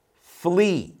person.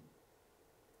 Flee.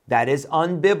 That is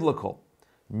unbiblical.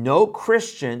 No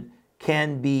Christian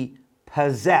can be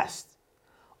possessed.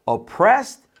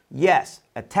 Oppressed? Yes.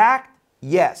 Attacked?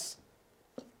 Yes.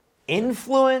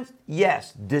 Influenced?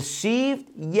 Yes. Deceived?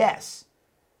 Yes.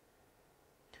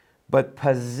 But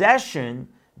possession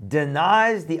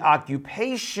denies the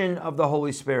occupation of the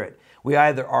Holy Spirit. We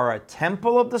either are a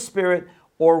temple of the Spirit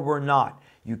or we're not.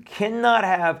 You cannot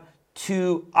have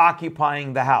two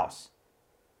occupying the house.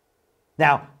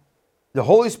 Now, the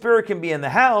Holy Spirit can be in the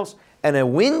house and a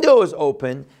window is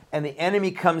open and the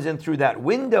enemy comes in through that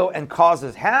window and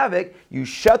causes havoc. You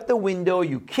shut the window,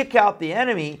 you kick out the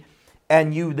enemy,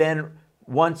 and you then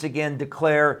once again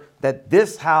declare that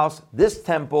this house, this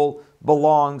temple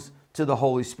belongs to the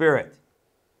Holy Spirit.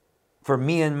 For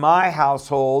me and my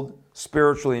household,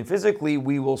 spiritually and physically,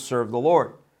 we will serve the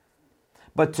Lord.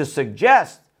 But to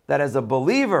suggest that as a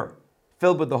believer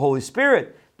filled with the Holy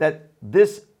Spirit, that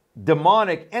this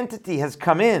demonic entity has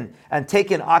come in and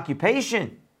taken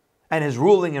occupation and is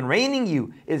ruling and reigning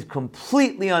you is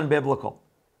completely unbiblical.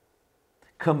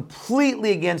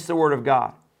 Completely against the Word of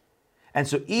God. And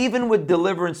so even with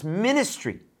deliverance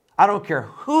ministry, I don't care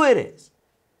who it is,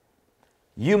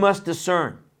 you must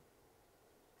discern.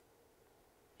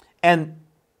 And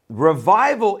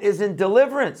revival isn't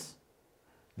deliverance.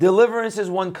 Deliverance is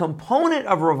one component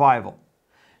of revival.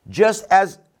 Just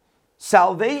as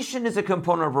salvation is a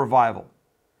component of revival.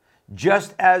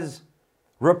 Just as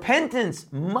repentance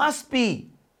must be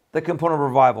the component of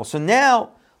revival. So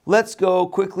now let's go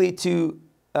quickly to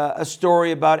a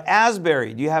story about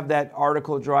Asbury. Do you have that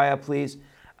article, Drya, please?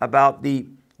 About the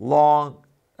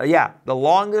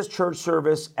longest church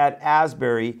service at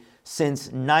Asbury since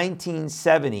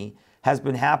 1970 has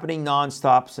been happening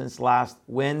nonstop since last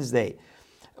Wednesday.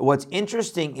 What's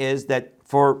interesting is that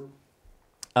for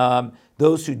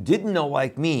those who didn't know,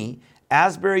 like me,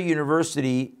 Asbury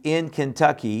University in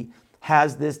Kentucky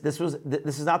has this. This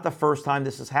is not the first time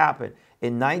this has happened.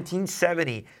 In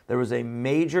 1970, there was a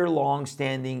major,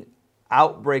 long-standing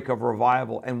outbreak of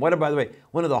revival. And by the way,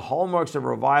 one of the hallmarks of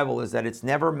revival is that it's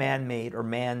never man-made or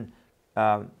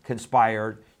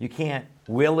conspired. You can't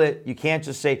will it. You can't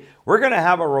just say, we're going to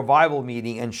have a revival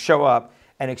meeting and show up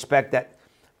and expect that.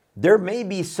 There may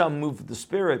be some move of the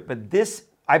Spirit, but this,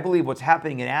 I believe what's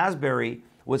happening in Asbury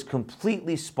was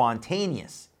completely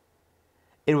spontaneous.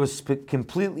 It was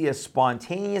completely a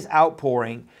spontaneous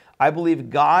outpouring. I believe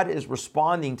God is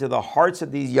responding to the hearts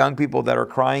of these young people that are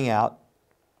crying out.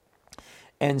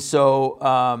 And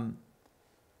so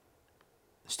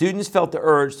students felt the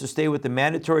urge to stay with the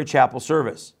mandatory chapel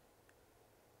service.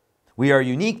 We are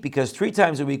unique because 3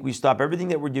 times a week we stop everything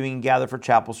that we're doing and gather for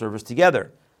chapel service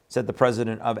together, said the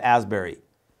president of Asbury.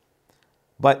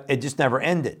 But it just never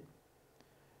ended.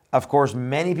 Of course,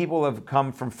 many people have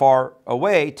come from far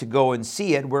away to go and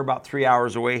see it. We're about 3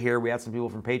 hours away here. We had some people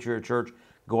from Patriot Church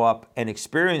go up and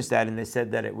experience that, and they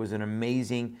said that it was an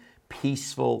amazing,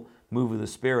 peaceful move of the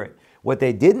Spirit. What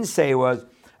they didn't say was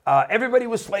everybody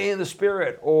was slaying the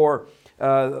Spirit, or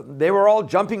they were all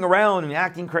jumping around and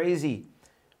acting crazy.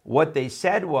 What they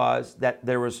said was that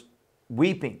there was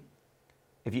weeping.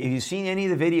 If you've seen any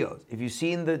of the videos, if you've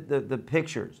seen the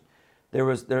pictures, there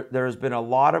has been a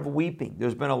lot of weeping.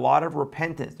 There's been a lot of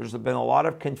repentance. There's been a lot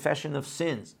of confession of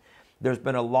sins. There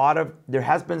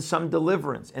has been some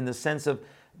deliverance, in the sense of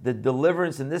the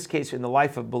deliverance in this case in the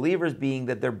life of believers being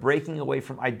that they're breaking away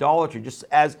from idolatry, just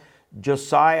as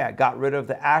Josiah got rid of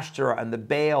the Ashtoreth and the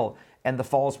Baal and the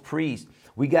false priest.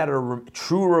 We got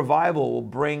true revival will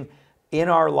bring in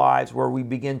our lives where we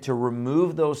begin to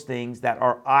remove those things that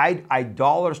are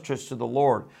idolatrous to the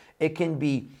Lord. It can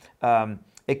be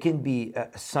It can be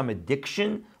some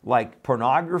addiction like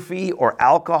pornography or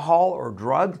alcohol or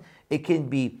drugs. It can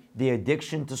be the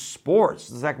addiction to sports.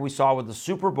 It's like we saw with the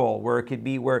Super Bowl, where it could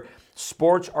be where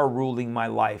sports are ruling my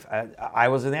life. I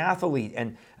was an athlete,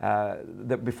 and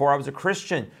before I was a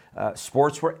Christian,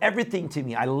 sports were everything to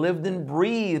me. I lived and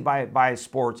breathed by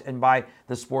sports and by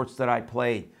the sports that I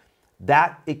played.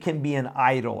 That it can be an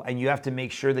idol, and you have to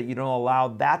make sure that you don't allow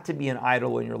that to be an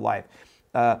idol in your life.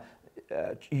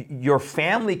 Your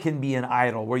family can be an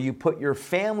idol, where you put your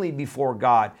family before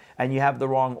God and you have the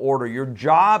wrong order. Your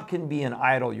job can be an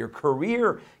idol. Your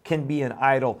career can be an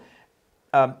idol.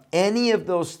 Any of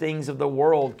those things of the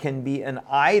world can be an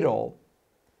idol.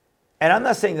 And I'm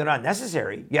not saying they're not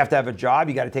necessary. You have to have a job.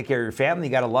 You got to take care of your family.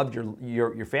 You got to love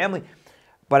your family.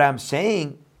 But I'm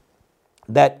saying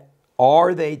that,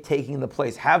 are they taking the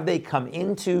place? Have they come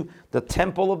into the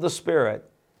temple of the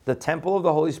Spirit, the temple of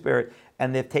the Holy Spirit,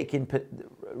 and they've taken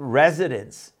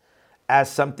residence as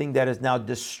something that is now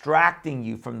distracting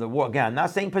you from the world? Again, I'm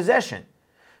not saying possession,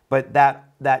 but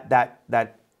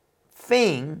that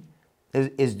thing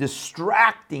is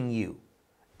distracting you.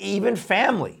 Even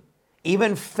family.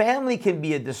 Even family can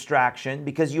be a distraction,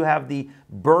 because you have the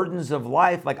burdens of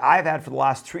life, like I've had for the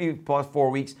last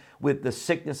 3+4 weeks, with the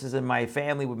sicknesses in my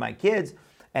family, with my kids,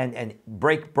 and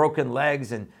broken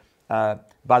legs. And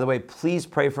by the way, please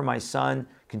pray for my son.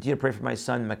 Continue to pray for my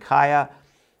son, Micaiah.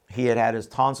 He had his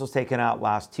tonsils taken out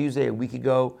last Tuesday, a week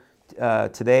ago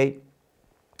today,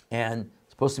 and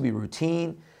it's supposed to be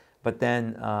routine. But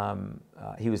then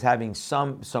he was having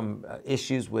some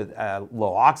issues with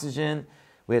low oxygen.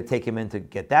 We had to take him in to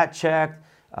get that checked.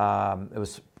 It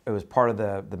was part of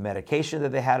the medication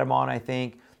that they had him on, I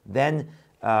think. Then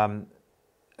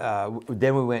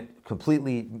we went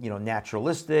completely,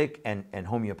 naturalistic and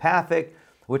homeopathic,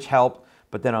 which helped.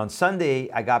 But then on Sunday,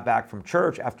 I got back from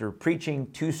church after preaching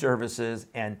 2 services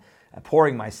and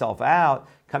pouring myself out,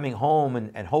 coming home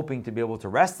and hoping to be able to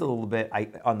rest a little bit.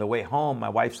 On the way home, my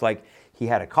wife's like, he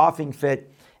had a coughing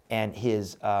fit, and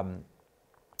his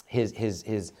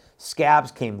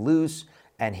scabs came loose,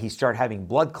 and he started having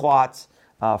blood clots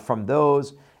from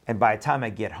those. And by the time I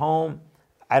get home,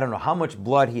 I don't know how much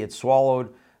blood he had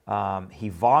swallowed. He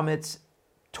vomits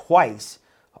twice,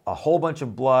 a whole bunch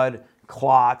of blood,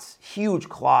 clots, huge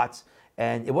clots,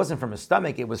 and it wasn't from his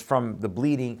stomach, it was from the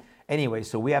bleeding. Anyway,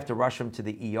 so we have to rush him to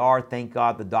the ER. Thank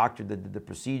God the doctor that did the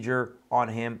procedure on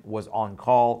him was on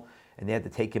call, and they had to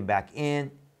take him back in.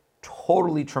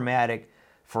 Totally traumatic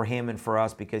for him and for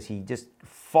us, because he just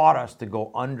fought us to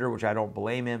go under, which I don't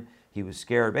blame him. He was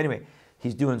scared. But anyway,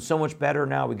 he's doing so much better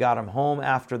now. We got him home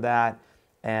after that,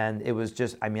 and it was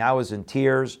just, I was in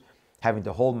tears, having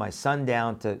to hold my son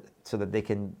down so that they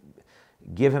can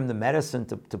give him the medicine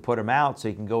to put him out so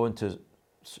he can go into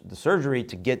the surgery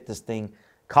to get this thing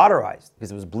cauterized,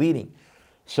 because it was bleeding.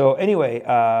 So anyway,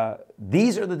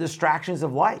 these are the distractions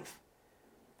of life.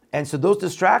 And so those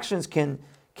distractions can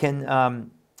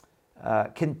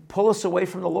pull us away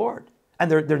from the Lord.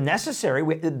 And they're necessary.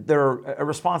 They're a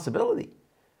responsibility.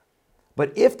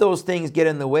 But if those things get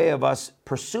in the way of us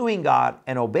pursuing God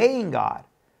and obeying God,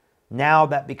 now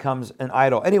that becomes an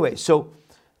idol. Anyway, so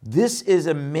this is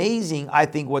amazing, I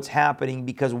think, what's happening,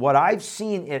 because what I've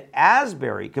seen at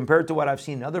Asbury compared to what I've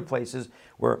seen in other places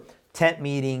where tent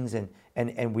meetings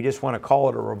and we just want to call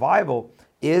it a revival,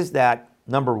 is that,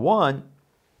 number one,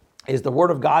 is the Word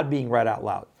of God being read out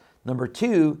loud. Number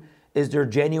two, is there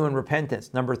genuine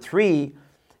repentance? Number three,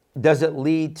 does it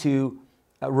lead to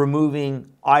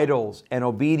removing idols and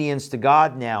obedience to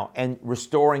God now and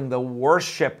restoring the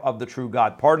worship of the true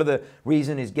God? Part of the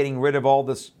reason he's getting rid of all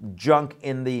this junk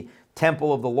in the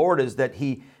temple of the Lord is that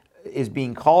he is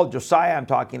being called, Josiah I'm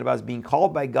talking about, is being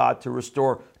called by God to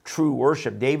restore true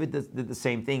worship. David did the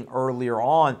same thing earlier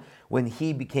on when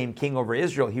he became king over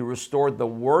Israel. He restored the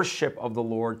worship of the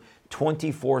Lord,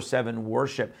 24/7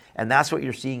 worship. And that's what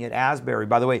you're seeing at Asbury.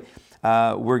 By the way,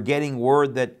 we're getting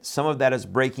word that some of that is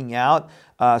breaking out.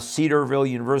 Cedarville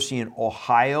University in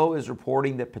Ohio is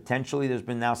reporting that potentially there's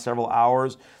been now several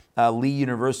hours. Lee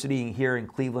University here in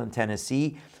Cleveland,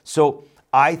 Tennessee. So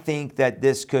I think that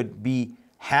this could be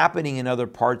happening in other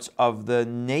parts of the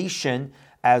nation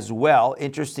as well.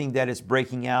 Interesting that it's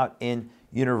breaking out in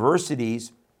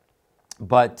universities.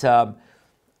 But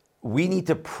we need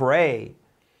to pray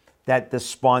that the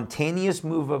spontaneous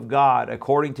move of God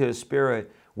according to His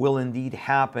Spirit will indeed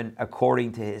happen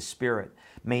according to His Spirit.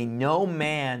 May no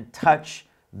man touch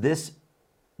this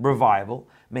revival.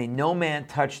 May no man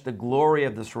touch the glory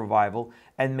of this revival.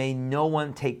 And may no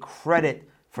one take credit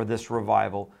for this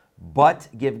revival, but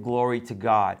give glory to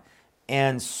God.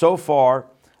 And so far,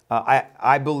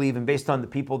 I believe, and based on the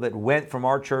people that went from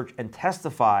our church and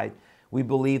testified, we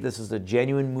believe this is a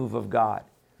genuine move of God.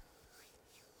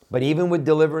 But even with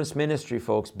deliverance ministry,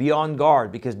 folks, be on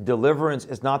guard, because deliverance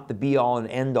is not the be-all and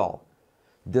end-all.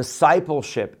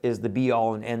 Discipleship is the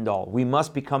be-all and end-all. We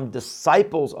must become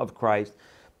disciples of Christ,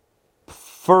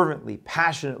 fervently,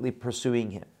 passionately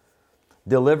pursuing Him.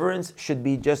 Deliverance should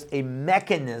be just a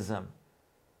mechanism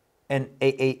and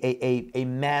a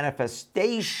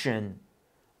manifestation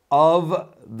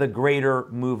of the greater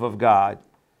move of God.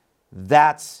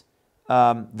 That's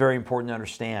very important to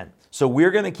understand. So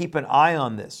we're going to keep an eye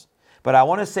on this. But I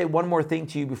want to say one more thing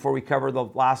to you before we cover the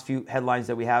last few headlines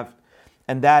that we have,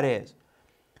 and that is,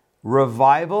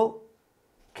 revival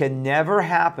can never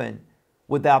happen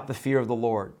without the fear of the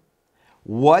Lord.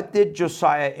 What did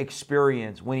Josiah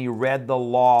experience when he read the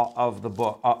law of the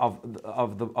book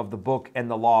of the book and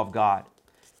the law of God?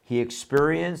 He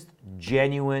experienced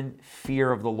genuine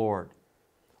fear of the Lord.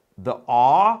 The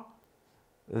awe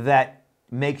that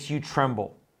makes you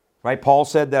tremble. Right? Paul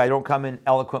said that I don't come in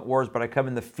eloquent words, but I come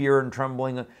in the fear and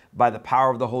trembling by the power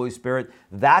of the Holy Spirit.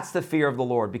 That's the fear of the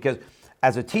Lord. Because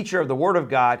as a teacher of the Word of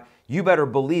God, you better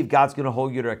believe God's going to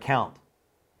hold you to account.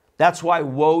 That's why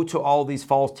woe to all these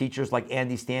false teachers like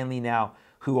Andy Stanley now,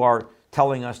 who are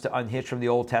telling us to unhitch from the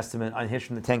Old Testament, unhitch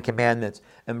from the Ten Commandments,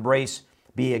 embrace,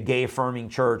 be a gay-affirming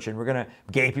church, and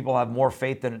gay people have more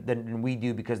faith than we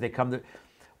do because they come to...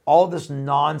 All this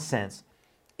nonsense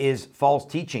is false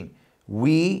teaching.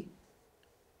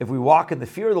 If we walk in the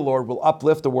fear of the Lord, will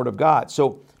uplift the Word of God.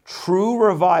 So true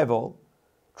revival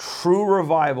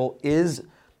is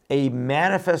a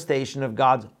manifestation of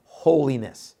God's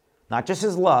holiness. Not just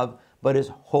His love, but His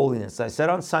holiness. I said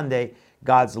on Sunday,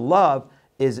 God's love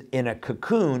is in a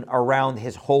cocoon around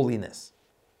His holiness.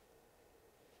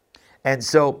 And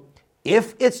so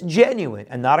if it's genuine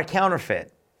and not a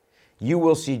counterfeit, you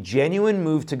will see genuine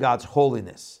move to God's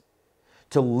holiness,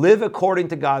 to live according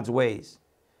to God's ways.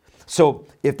 So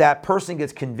if that person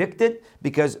gets convicted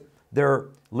because they're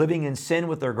living in sin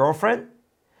with their girlfriend,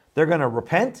 they're going to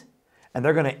repent and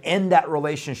they're going to end that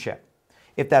relationship.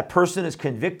 If that person is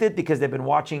convicted because they've been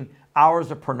watching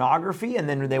hours of pornography and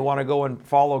then they want to go and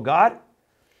follow God,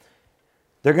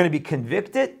 they're going to be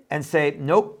convicted and say,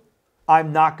 nope,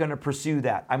 I'm not going to pursue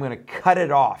that. I'm going to cut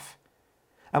it off.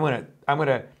 I'm going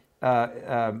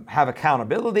to have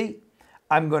accountability.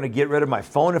 I'm going to get rid of my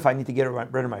phone if I need to get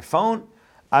rid of my phone.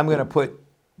 I'm going to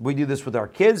we do this with our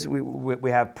kids.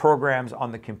 We have programs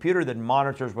on the computer that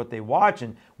monitors what they watch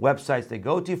and websites they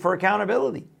go to for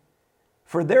accountability,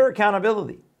 for their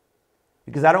accountability.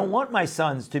 Because I don't want my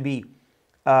sons to be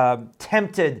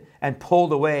tempted and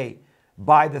pulled away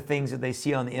by the things that they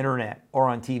see on the internet or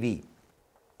on TV.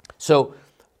 So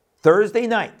Thursday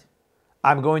night,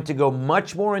 I'm going to go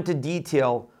much more into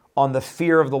detail on the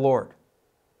fear of the Lord.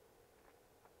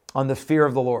 On the fear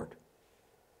of the Lord.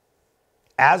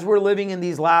 As we're living in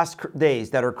these last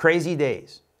days that are crazy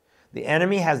days, the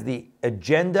enemy has the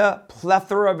agenda,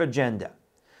 plethora of agenda.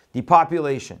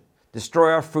 Depopulation,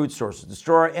 destroy our food sources,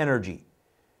 destroy our energy,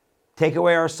 take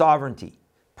away our sovereignty,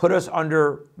 put us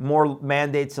under more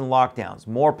mandates and lockdowns,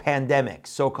 more pandemics,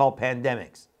 so-called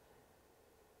pandemics.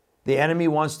 The enemy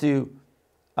wants to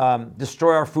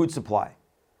destroy our food supply,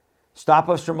 stop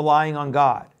us from relying on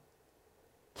God,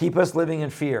 keep us living in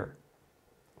fear.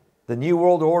 The New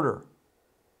World Order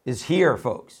is here,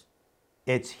 folks.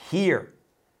 It's here.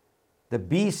 The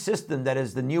beast system that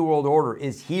is the New World Order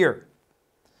is here.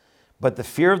 But the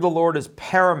fear of the Lord is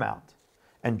paramount.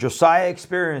 And Josiah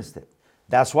experienced it.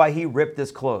 That's why he ripped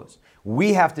his clothes.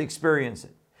 We have to experience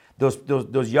it.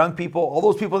 Those young people, all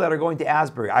those people that are going to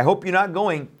Asbury, I hope you're not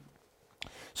going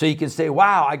so you can say,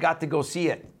 wow, I got to go see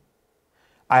it.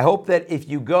 I hope that if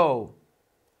you go,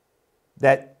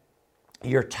 that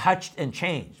you're touched and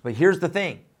changed. But here's the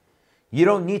thing. You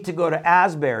don't need to go to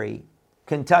Asbury,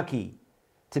 Kentucky,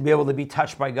 to be able to be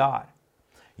touched by God.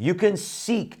 You can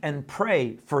seek and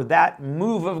pray for that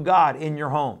move of God in your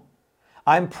home.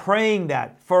 I'm praying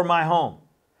that for my home.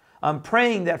 I'm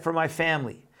praying that for my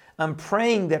family. I'm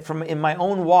praying that in my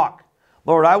own walk.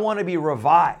 Lord, I want to be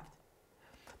revived.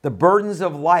 The burdens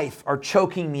of life are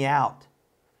choking me out.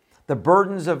 The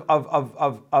burdens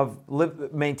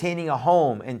of maintaining a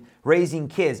home and raising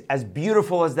kids, as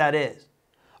beautiful as that is,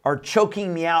 are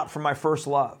choking me out from my first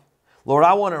love. Lord,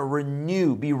 I want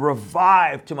to be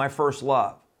revived to my first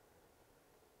love.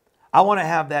 I want to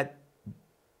have that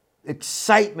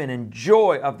excitement and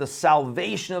joy of the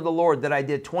salvation of the Lord that I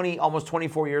did almost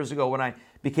 24 years ago when I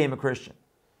became a Christian.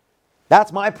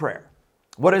 That's my prayer.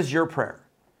 What is your prayer?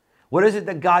 What is it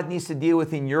that God needs to deal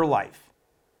with in your life,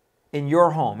 in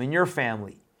your home, in your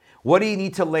family? What do you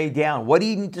need to lay down? What do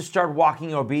you need to start walking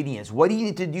in obedience? What do you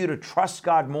need to do to trust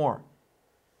God more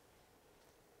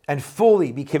and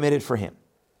fully be committed for Him?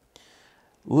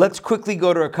 Let's quickly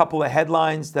go to a couple of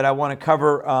headlines that I want to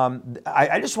cover.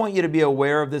 I just want you to be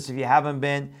aware of this if you haven't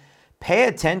been. Pay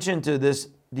attention to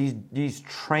these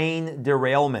train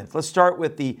derailments. Let's start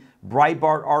with the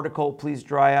Breitbart article. Please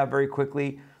dry out very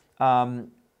quickly. No,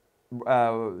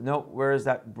 where is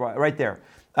that? Right there.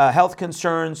 Health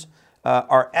concerns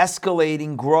are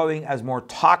escalating, growing as more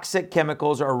toxic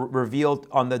chemicals are revealed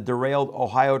on the derailed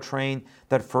Ohio train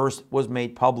that first was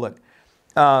made public.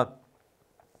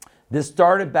 This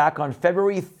started back on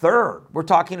February 3rd. We're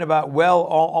talking about,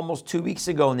 almost 2 weeks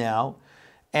ago now.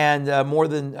 And more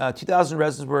than 2,000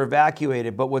 residents were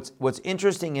evacuated. But what's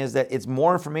interesting is that it's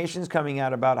more information is coming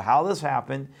out about how this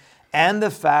happened and the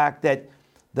fact that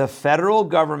the federal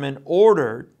government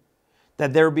ordered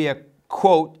that there be a,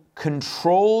 quote,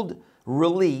 controlled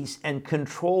release and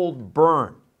controlled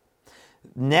burn.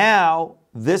 Now,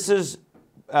 this is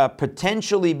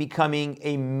potentially becoming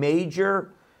a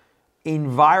major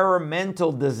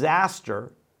environmental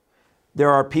disaster. There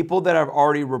are people that have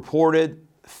already reported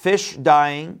fish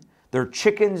dying, their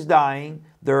chickens dying,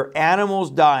 their animals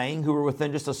dying who were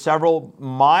within just several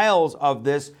miles of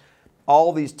this,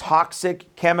 all these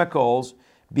toxic chemicals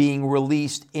being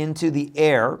released into the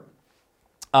air.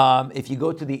 If you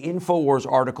go to the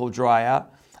InfoWars article, Drya,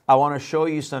 I want to show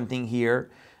you something here.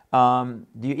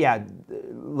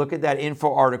 Look at that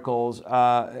info article.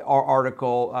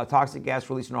 Toxic gas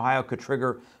released in Ohio could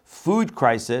trigger food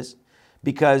crisis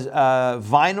because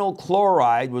vinyl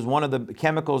chloride was one of the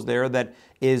chemicals there that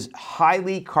is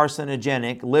highly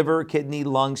carcinogenic, liver, kidney,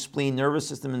 lung, spleen, nervous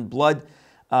system, and blood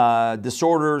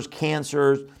disorders,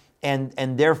 cancers,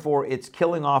 and therefore it's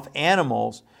killing off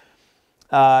animals.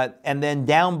 And then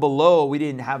down below, we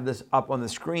didn't have this up on the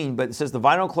screen, but it says the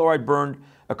vinyl chloride burn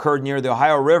occurred near the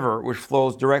Ohio River, which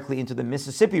flows directly into the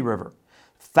Mississippi River.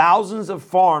 Thousands of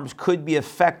farms could be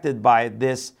affected by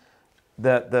this,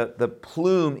 the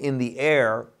plume in the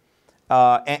air.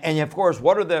 And of course,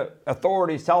 what are the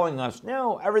authorities telling us?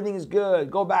 No, everything is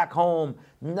good. Go back home.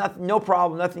 No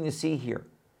problem. Nothing to see here.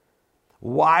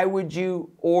 Why would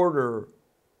you order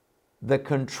the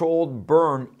controlled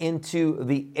burn into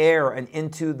the air and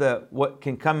into what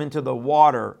can come into the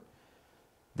water?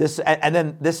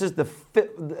 And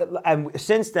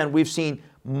since then we've seen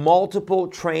multiple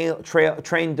train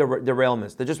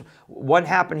derailments. One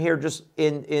happened here just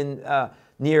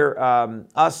near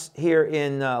us here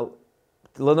in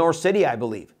Lenore City, I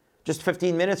believe, just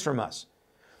 15 minutes from us.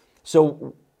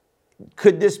 So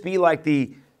could this be like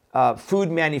the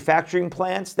food manufacturing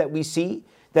plants that we see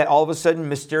that all of a sudden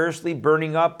mysteriously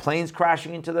burning up, planes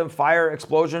crashing into them, fire,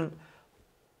 explosion,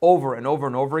 over and over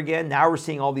and over again? Now we're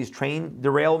seeing all these train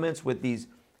derailments with these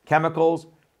chemicals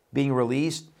being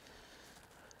released.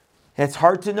 It's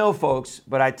hard to know, folks,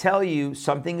 but I tell you,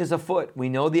 something is afoot. We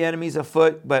know the enemy's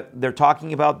afoot, but they're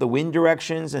talking about the wind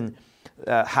directions and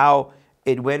how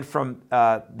it went from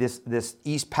this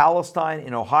East Palestine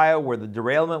in Ohio, where the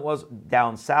derailment was,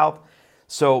 down south.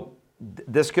 So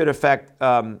this could affect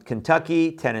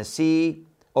Kentucky, Tennessee,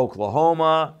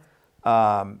 Oklahoma,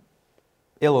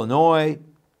 Illinois,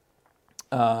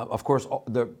 of course,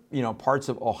 parts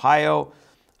of Ohio.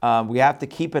 We have to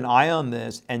keep an eye on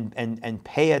this and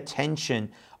pay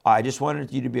attention. I just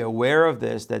wanted you to be aware of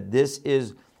this, that this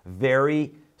is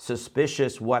very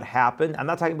suspicious what happened. I'm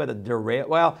not talking about the derail.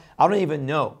 Well, I don't even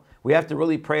know. We have to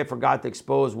really pray for God to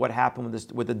expose what happened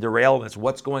with the derailments,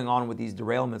 what's going on with these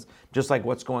derailments, just like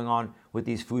what's going on with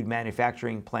these food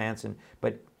manufacturing plants.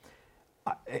 But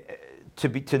to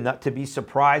be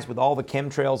surprised with all the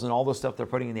chemtrails and all the stuff they're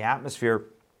putting in the atmosphere,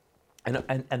 and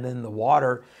then the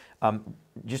water.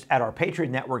 Just at our Patriot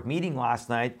Network meeting last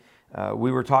night,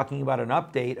 we were talking about an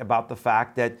update about the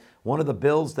fact that one of the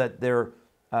bills that they're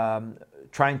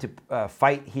trying to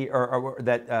fight here, or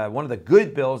that one of the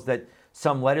good bills that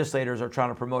some legislators are trying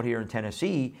to promote here in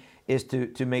Tennessee, is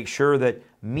to make sure that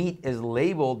meat is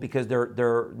labeled, because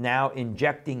they're now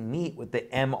injecting meat with the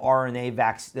mRNA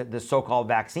vaccine, the so-called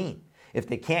vaccine. If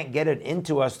they can't get it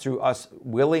into us through us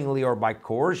willingly or by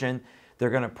coercion, they're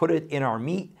going to put it in our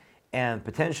meat and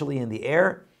potentially in the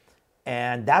air.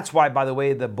 And that's why, by the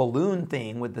way, the balloon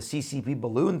thing with the CCP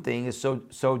balloon thing is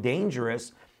so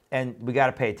dangerous, and we got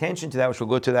to pay attention to that, which we'll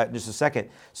go to that in just a second.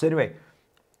 So anyway,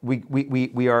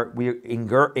 we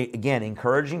are again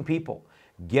encouraging people,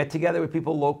 get together with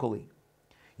people locally.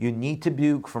 You need to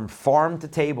do from farm to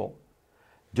table,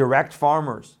 direct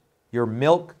farmers, your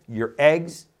milk, your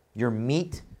eggs, your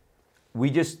meat. We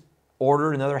just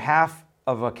ordered another half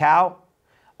of a cow.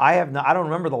 I don't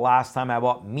remember the last time I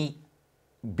bought meat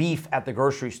beef at the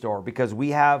grocery store because we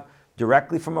have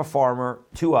directly from a farmer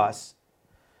to us.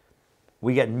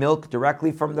 We get milk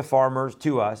directly from the farmers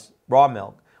to us, raw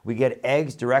milk. We get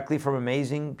eggs directly from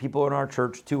amazing people in our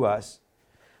church to us.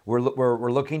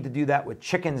 We're looking to do that with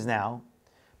chickens now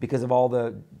because of all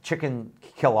the chicken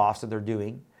kill-offs that they're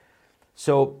doing.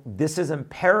 So this is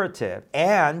imperative,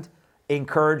 and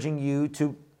encouraging you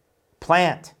to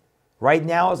plant. Right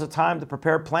now is a time to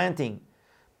prepare planting,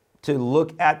 to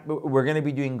look at, we're going to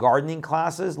be doing gardening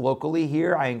classes locally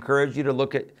here. I encourage you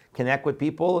to connect with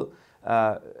people.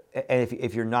 And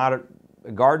if you're not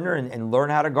a gardener, and learn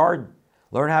how to garden,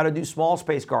 learn how to do small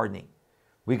space gardening.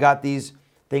 We got these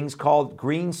things called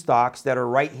green stocks that are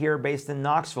right here based in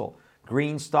Knoxville.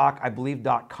 Greenstock, I believe,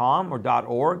 .com or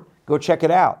 .org. Go check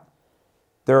it out.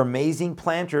 They're amazing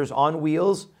planters on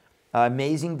wheels,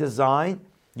 amazing design.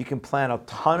 You can plant a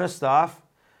ton of stuff.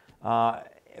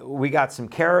 We got some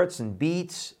carrots and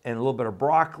beets and a little bit of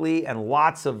broccoli and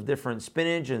lots of different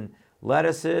spinach and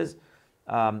lettuces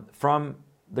from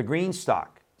the green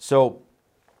stock. So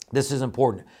this is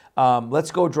important.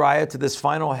 Let's go, Drya, to this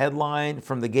final headline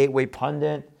from the Gateway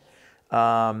Pundit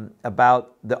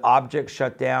about the object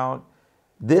shutdown.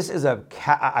 This is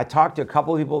I talked to a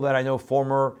couple of people that I know,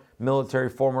 former military,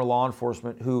 former law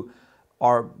enforcement, who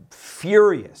are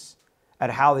furious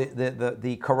at how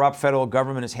the corrupt federal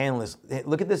government is handling this.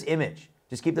 Look at this image.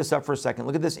 Just keep this up for a second.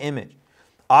 Look at this image.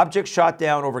 Object shot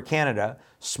down over Canada.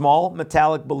 Small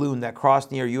metallic balloon that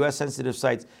crossed near U.S. sensitive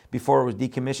sites before it was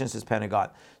decommissioned, says Pentagon.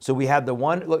 So we had the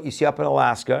one, look, you see up in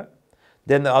Alaska.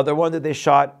 Then the other one that they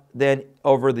shot then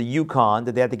over the Yukon,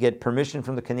 that they had to get permission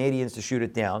from the Canadians to shoot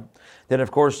it down. Then, of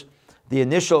course, the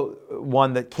initial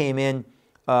one that came in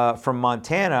from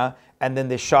Montana, and then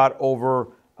they shot over,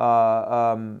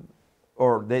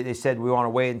 or they said we want to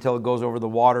wait until it goes over the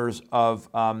waters of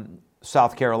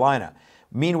South Carolina.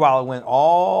 Meanwhile, it went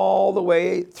all the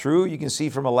way through, you can see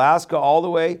from Alaska all the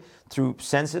way through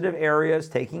sensitive areas,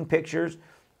 taking pictures.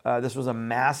 This was a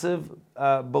massive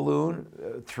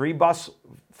balloon, three bus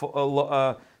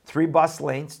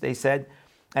lengths, they said,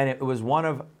 and it was one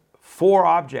of 4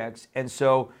 objects. And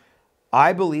so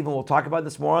I believe, and we'll talk about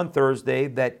this more on Thursday,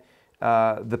 that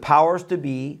the powers to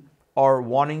be are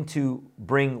wanting to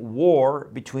bring war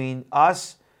between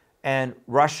us and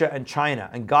Russia and China.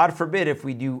 And God forbid if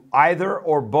we do either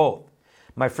or both.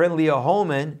 My friend Leo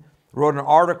Holman wrote an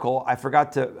article. I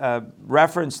forgot to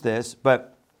reference this,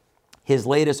 but his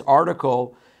latest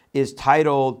article is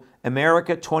titled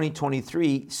America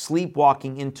 2023,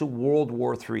 Sleepwalking into World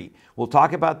War III. We'll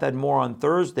talk about that more on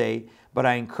Thursday, but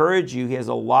I encourage you, he has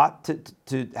a lot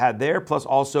to have there. Plus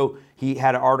also he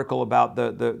had an article about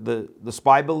the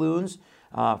spy balloons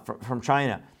from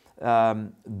China.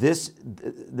 Again,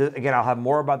 I'll have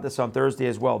more about this on Thursday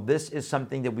as well. This is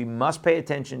something that we must pay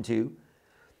attention to.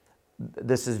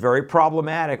 This is very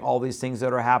problematic, all these things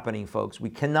that are happening, folks. We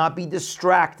cannot be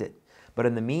distracted. But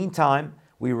in the meantime,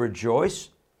 we rejoice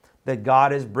that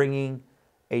God is bringing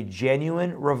a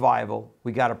genuine revival.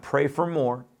 We got to pray for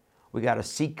more. We got to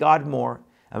seek God more.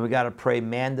 And we got to pray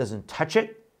man doesn't touch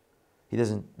it.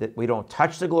 That we don't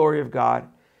touch the glory of God.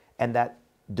 And that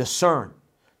discern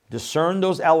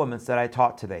those elements that I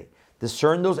taught today.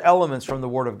 Discern those elements from the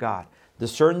Word of God.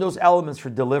 Discern those elements for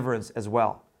deliverance as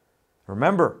well.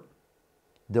 Remember,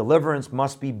 deliverance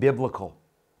must be biblical,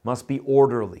 must be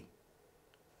orderly.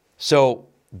 So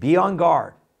be on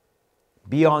guard.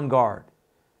 Be on guard.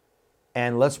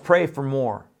 And let's pray for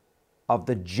more of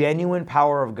the genuine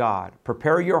power of God.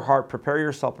 Prepare your heart, prepare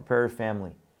yourself, prepare your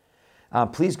family.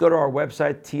 Please go to our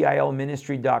website,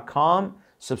 tilministry.com.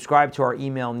 Subscribe to our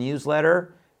email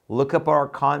newsletter. Look up our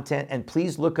content, and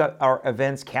please look up our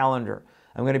events calendar.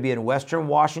 I'm going to be in Western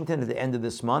Washington at the end of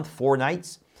this month, 4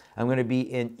 nights. I'm going to be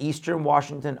in Eastern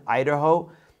Washington,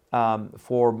 Idaho,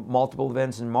 for multiple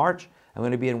events in March. I'm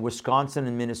going to be in Wisconsin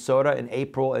and Minnesota in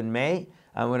April and May.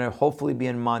 I'm going to hopefully be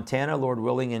in Montana, Lord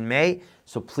willing, in May.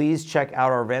 So please check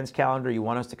out our events calendar. You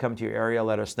want us to come to your area,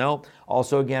 let us know.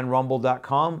 Also, again,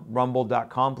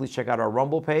 rumble.com. Please check out our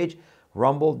Rumble page,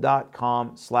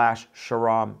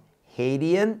 rumble.com/Shahram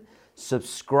Hadian.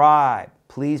 Subscribe.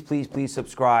 Please, please, please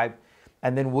subscribe.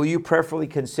 And then will you prayerfully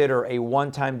consider a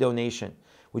one-time donation?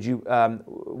 Would you?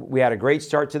 We had a great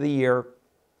start to the year,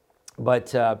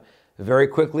 but very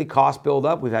quickly costs build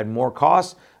up. We've had more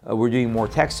costs. We're doing more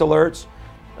text alerts.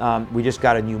 We just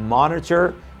got a new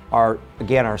monitor. Our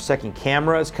second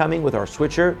camera is coming with our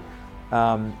switcher.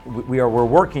 We're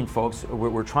working, folks.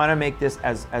 We're trying to make this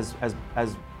as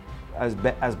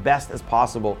best as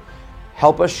possible.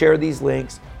 Help us share these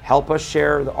links. Help us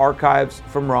share the archives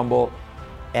from Rumble.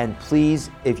 And please,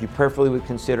 if you prayerfully would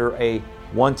consider a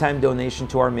one-time donation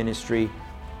to our ministry,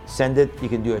 send it. You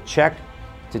can do a check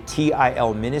to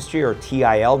TIL Ministry or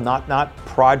TIL, not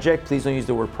project. Please don't use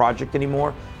the word project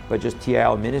anymore, but just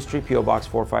TIL Ministry, P.O. Box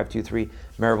 4523,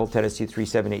 Maryville, Tennessee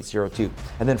 37802.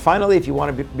 And then finally, if you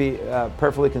want to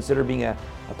prayerfully consider being a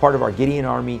part of our Gideon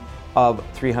Army of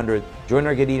 300, join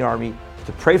our Gideon Army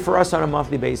to pray for us on a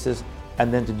monthly basis,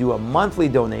 and then to do a monthly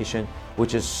donation,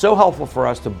 which is so helpful for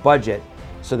us to budget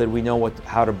so that we know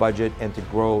how to budget and to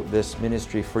grow this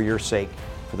ministry for your sake,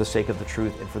 for the sake of the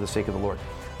truth and for the sake of the Lord.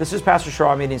 This is Pastor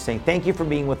Shahram Hadian saying thank you for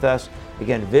being with us.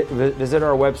 Again, visit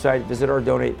our website, visit our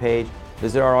donate page,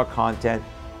 visit our content.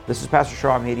 This is Pastor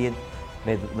Shahram Hadian.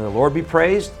 May the Lord be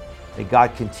praised. May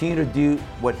God continue to do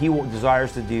what He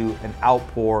desires to do and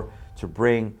outpour to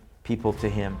bring people to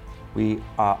Him. We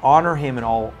honor Him in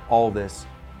all this.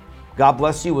 God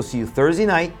bless you. We'll see you Thursday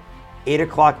night, 8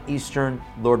 o'clock Eastern,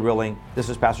 Lord willing. This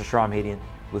is Pastor Shahram Hadian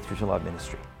with Truth and Love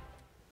Ministry.